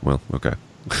 Yeah, well, okay.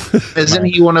 isn't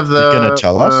he one of the? You gonna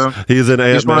tell us? He's in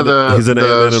He's one Ant-Man. of the- He's in the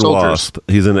Ant-Man and soldiers. Wasp.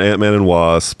 He's in Ant-Man and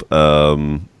Wasp.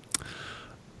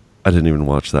 I didn't even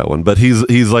watch that one, but he's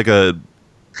like I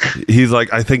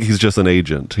think he's just an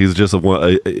agent. He's just I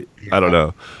don't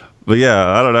know. But yeah,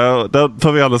 I don't know. Don't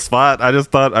put me on the spot. I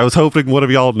was hoping one of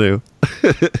y'all knew.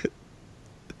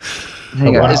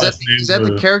 Hang on. Wow. Is that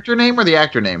the character name or the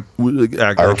actor name?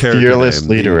 Our fearless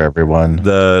leader, everyone.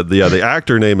 The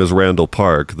actor name is Randall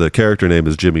Park. The character name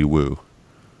is Jimmy Woo.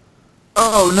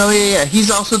 Oh no, yeah.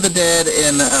 He's also the dad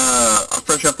in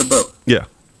Fresh Off the Boat. Yeah.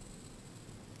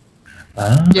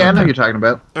 Yeah, I know who you're talking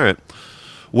about. All right. And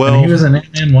Well, he was in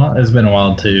Ant-Man. It's been a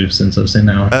while too since I've seen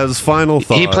that one. as final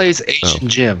thought, He plays Asian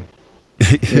Jim.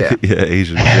 yeah,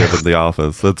 Asian Jim in The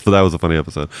Office. That was a funny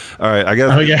episode. All right, I guess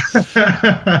Oh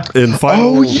yeah. in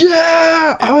final. Oh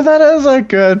yeah! Oh, that is a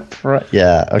good.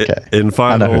 Yeah. Okay. In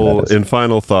I know who that is.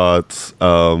 final thoughts,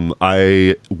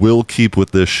 I will keep with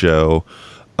this show,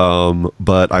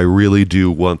 but I really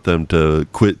do want them to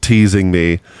quit teasing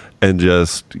me and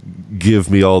just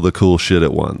give me all the cool shit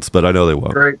at once. But I know they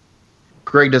won't.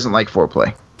 Greg doesn't like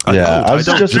foreplay. Yeah, I was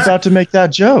don't. just about to make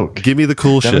that joke. Give me the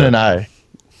cool Devin shit. and I.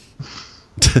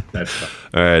 That's fine.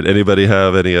 All right. Anybody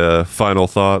have any final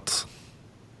thoughts?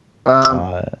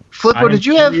 Flippo, did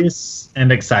you have curious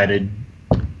and excited?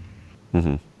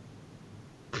 Mm-hmm.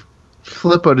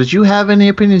 Flippo? Did you have any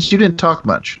opinions? You didn't talk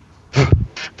much.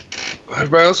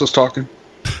 Everybody else was talking.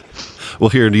 Well,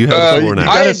 here, do you have Uh, the floor You now?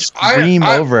 gotta scream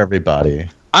I- over everybody.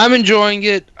 I'm enjoying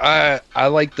it. I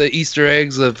like the Easter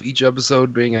eggs of each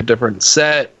episode being a different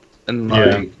set, and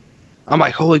like, I'm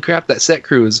like, holy crap, that set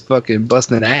crew is fucking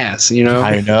busting ass. You know,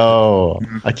 I know.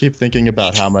 I keep thinking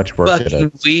about how much work it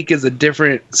fucking is. week is a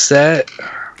different set.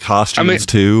 Costumes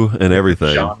too, and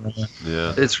everything. Genre.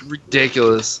 Yeah. It's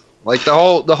ridiculous. Like the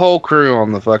whole crew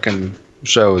on the fucking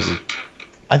show is.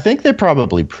 I think they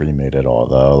probably pre-made it all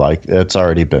though. Like it's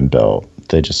already been built.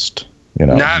 They just,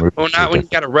 Not moved when to you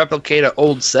got to replicate an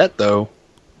old set though.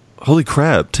 Holy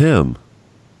crap, Tim!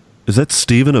 Is that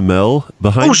Stephen Amell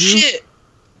behind Oh you? shit!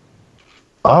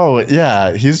 Oh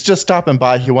yeah, he's just stopping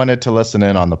by. He wanted to listen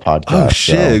in on the podcast. Oh so-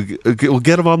 shit! We'll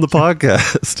get him on the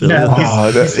podcast. Yeah.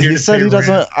 Oh, He's here he to said he pay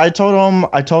doesn't. rent. I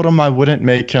told him I wouldn't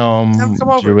make him Come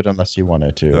over. do it unless he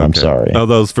wanted to. I'm Okay. sorry.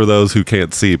 Oh, for those who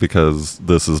can't see, because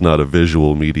this is not a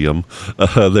visual medium.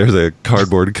 There's a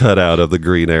cardboard cutout of the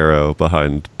Green Arrow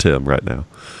behind Tim right now.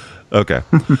 Okay.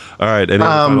 All right. Any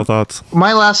other final thoughts?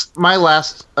 My last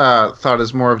thought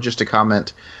is more of just a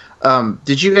comment.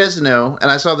 Did you guys know? And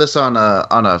I saw this on a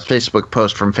Facebook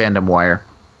post from Fandom Wire.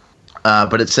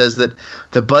 But it says that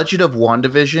the budget of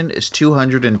WandaVision is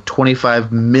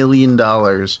 $225 million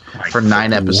for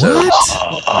 9 episodes.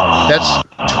 That's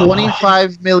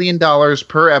 $25 million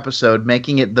per episode,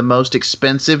 making it the most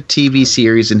expensive TV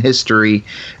series in history,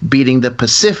 beating The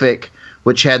Pacific,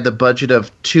 which had the budget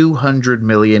of $200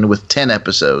 million with 10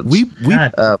 episodes. We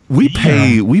God. we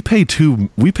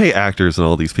pay actors and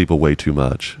all these people way too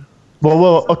much.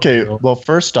 Well, okay. Well,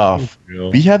 first off,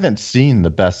 we haven't seen the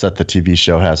best that the TV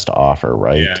show has to offer,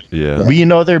 right? Yeah. Yeah. We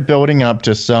know they're building up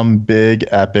to some big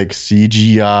epic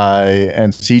CGI,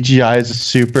 and CGI is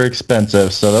super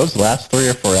expensive. So those last 3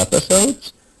 or 4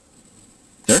 episodes,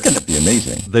 they're going to be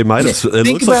amazing. They might have. It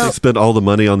looks like they spent all the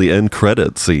money on the end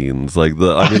credit scenes, like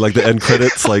the end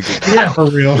credits, like Yeah, for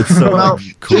real. it's so Well,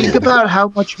 cool. think about how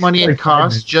much money it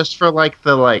costs just for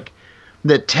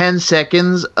the 10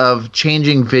 seconds of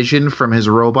changing Vision from his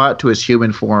robot to his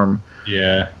human form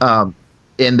Yeah.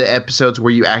 in the episodes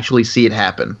where you actually see it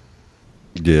happen.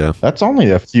 Yeah. That's only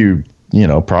a few,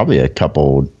 probably a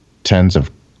couple tens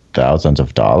of thousands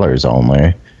of dollars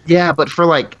only. Yeah, but for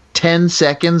 10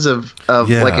 seconds of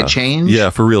Yeah. a change.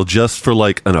 Yeah, for real, just for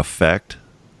like an effect.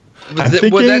 I'm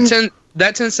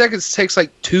That 10 seconds takes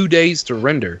 2 days to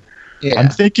render. Yeah. I'm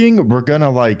thinking we're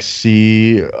gonna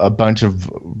see a bunch of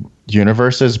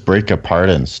universes break apart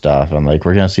and stuff, and we're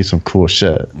gonna see some cool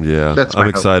shit. Yeah, That's my I'm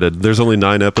hope. excited. There's only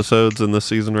 9 episodes in this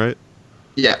season, right?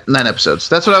 Yeah, 9 episodes.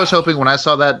 That's what I was hoping when I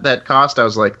saw that cost. I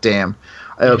was like, damn,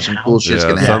 I hope some cool shit's Yeah,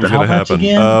 gonna happen. something's gonna How much happen.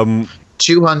 again?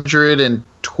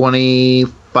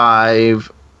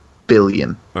 225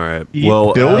 billion. All right. Yeah.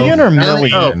 Well, Billion or I think-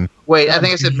 million? Wait, I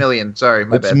think I said million. Sorry,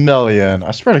 my It's bad. million.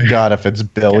 I swear to God, if it's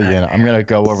billion, I'm gonna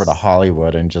go over to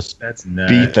Hollywood and just That's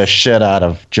nuts. beat the shit out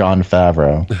of John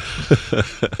Favreau.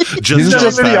 just He's Jon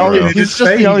just the Favreau. only. He's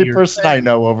just the only person I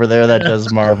know over there that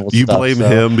does Marvel You stuff. blame so-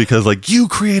 him because you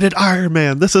created Iron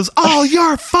Man. This is all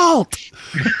your fault.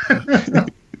 All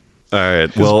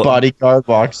right. His Well, bodyguard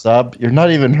walks up. You're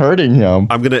not even hurting him.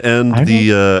 I'm going to end I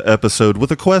the episode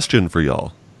with a question for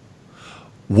y'all.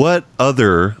 What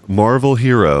other Marvel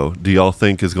hero do y'all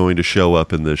think is going to show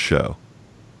up in this show?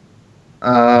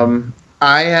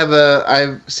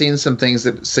 I've seen some things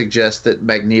that suggest that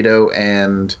Magneto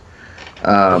and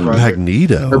her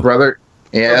Magneto. brother.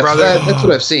 Yeah, Her brother. that's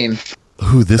what I've seen.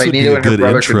 Ooh, this would be Magneto a and her good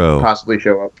brother intro. could possibly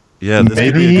show up. Yeah, this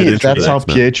could be a Maybe good intro that's to how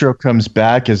X-Men. Pietro comes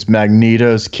back as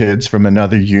Magneto's kids from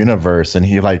another universe, and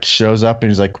he shows up and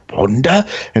he's like, Wanda?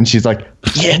 And she's like,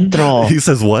 Pietro, He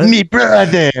says what? me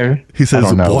brother. He says I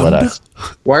don't know what Wanda?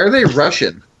 Why are they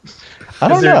Russian? I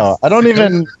don't know. I don't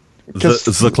even.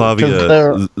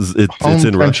 Zaklavia. It's Home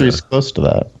in country's Russia. close to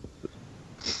that.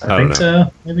 I I don't think know.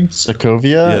 so. Maybe. Sokovia,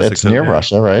 Yeah, it's near Sokovia.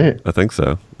 Russia, right? I think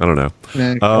so. I don't know.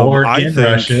 Or I in think-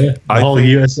 Russia. The I whole think-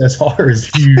 USSR is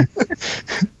huge.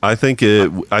 I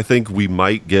think we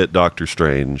might get Doctor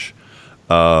Strange.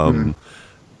 And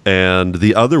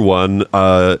the other one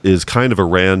is kind of a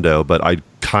rando, but I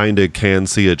kind of can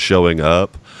see it showing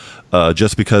up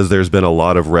just because there's been a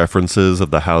lot of references of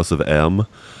the House of M.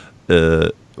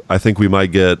 I think we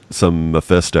might get some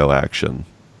Mephisto action.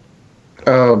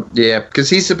 Oh, yeah,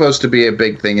 because he's supposed to be a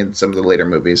big thing in some of the later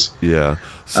movies. Yeah.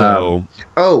 So,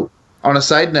 Oh, on a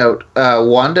side note,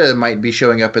 Wanda might be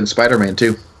showing up in Spider-Man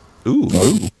too. ooh.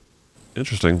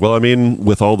 Interesting. Well, I mean,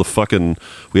 with all the fucking,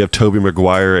 we have Tobey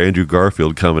Maguire, Andrew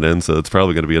Garfield coming in, so it's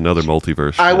probably going to be another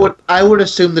multiverse. I would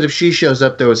assume that if she shows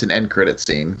up, there was an end credit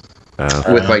scene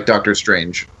with like Doctor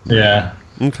Strange. Yeah.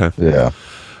 Okay. Yeah.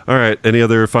 All right. Any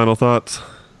other final thoughts?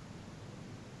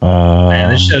 Man,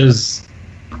 this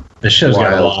show's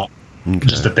got a lot Okay.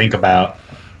 just to think about.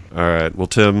 All right. Well,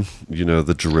 Tim, you know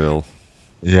the drill.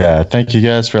 Yeah. Thank you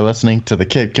guys for listening to the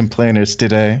Kid Complainers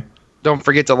today. Don't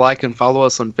forget to like and follow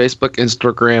us on Facebook,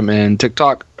 Instagram, and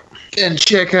TikTok. And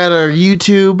check out our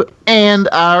YouTube and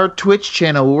our Twitch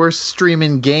channel. We're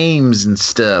streaming games and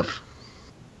stuff.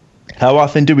 How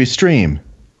often do we stream?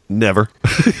 Never.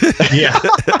 Yeah.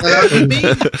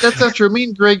 That's not true. Me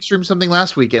and Greg streamed something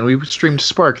last weekend. We streamed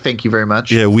Spark. Thank you very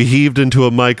much. Yeah, we heaved into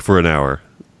a mic for an hour.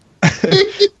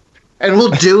 And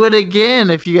we'll do it again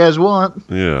if you guys want.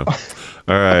 Yeah.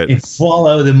 All right. And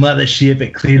follow the mothership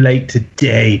at Clear Lake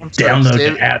today. Download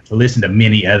the app to listen to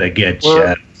many other good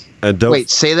shows. And don't Wait,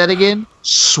 say that again?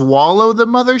 Swallow the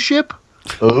mothership?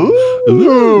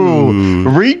 Ooh.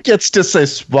 Reed gets to say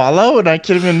swallow, and I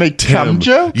can't even make cum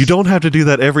jokes? You don't have to do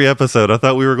that every episode. I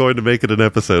thought we were going to make it an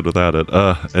episode without it.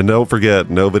 And don't forget,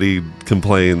 nobody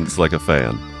complains like a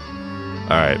fan.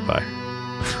 All right, bye.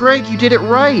 Greg, you did it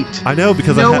right. I know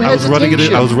because No I was running it.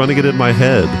 hesitation. I was running it in my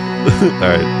head. All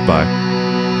right, bye.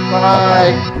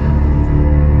 Bye.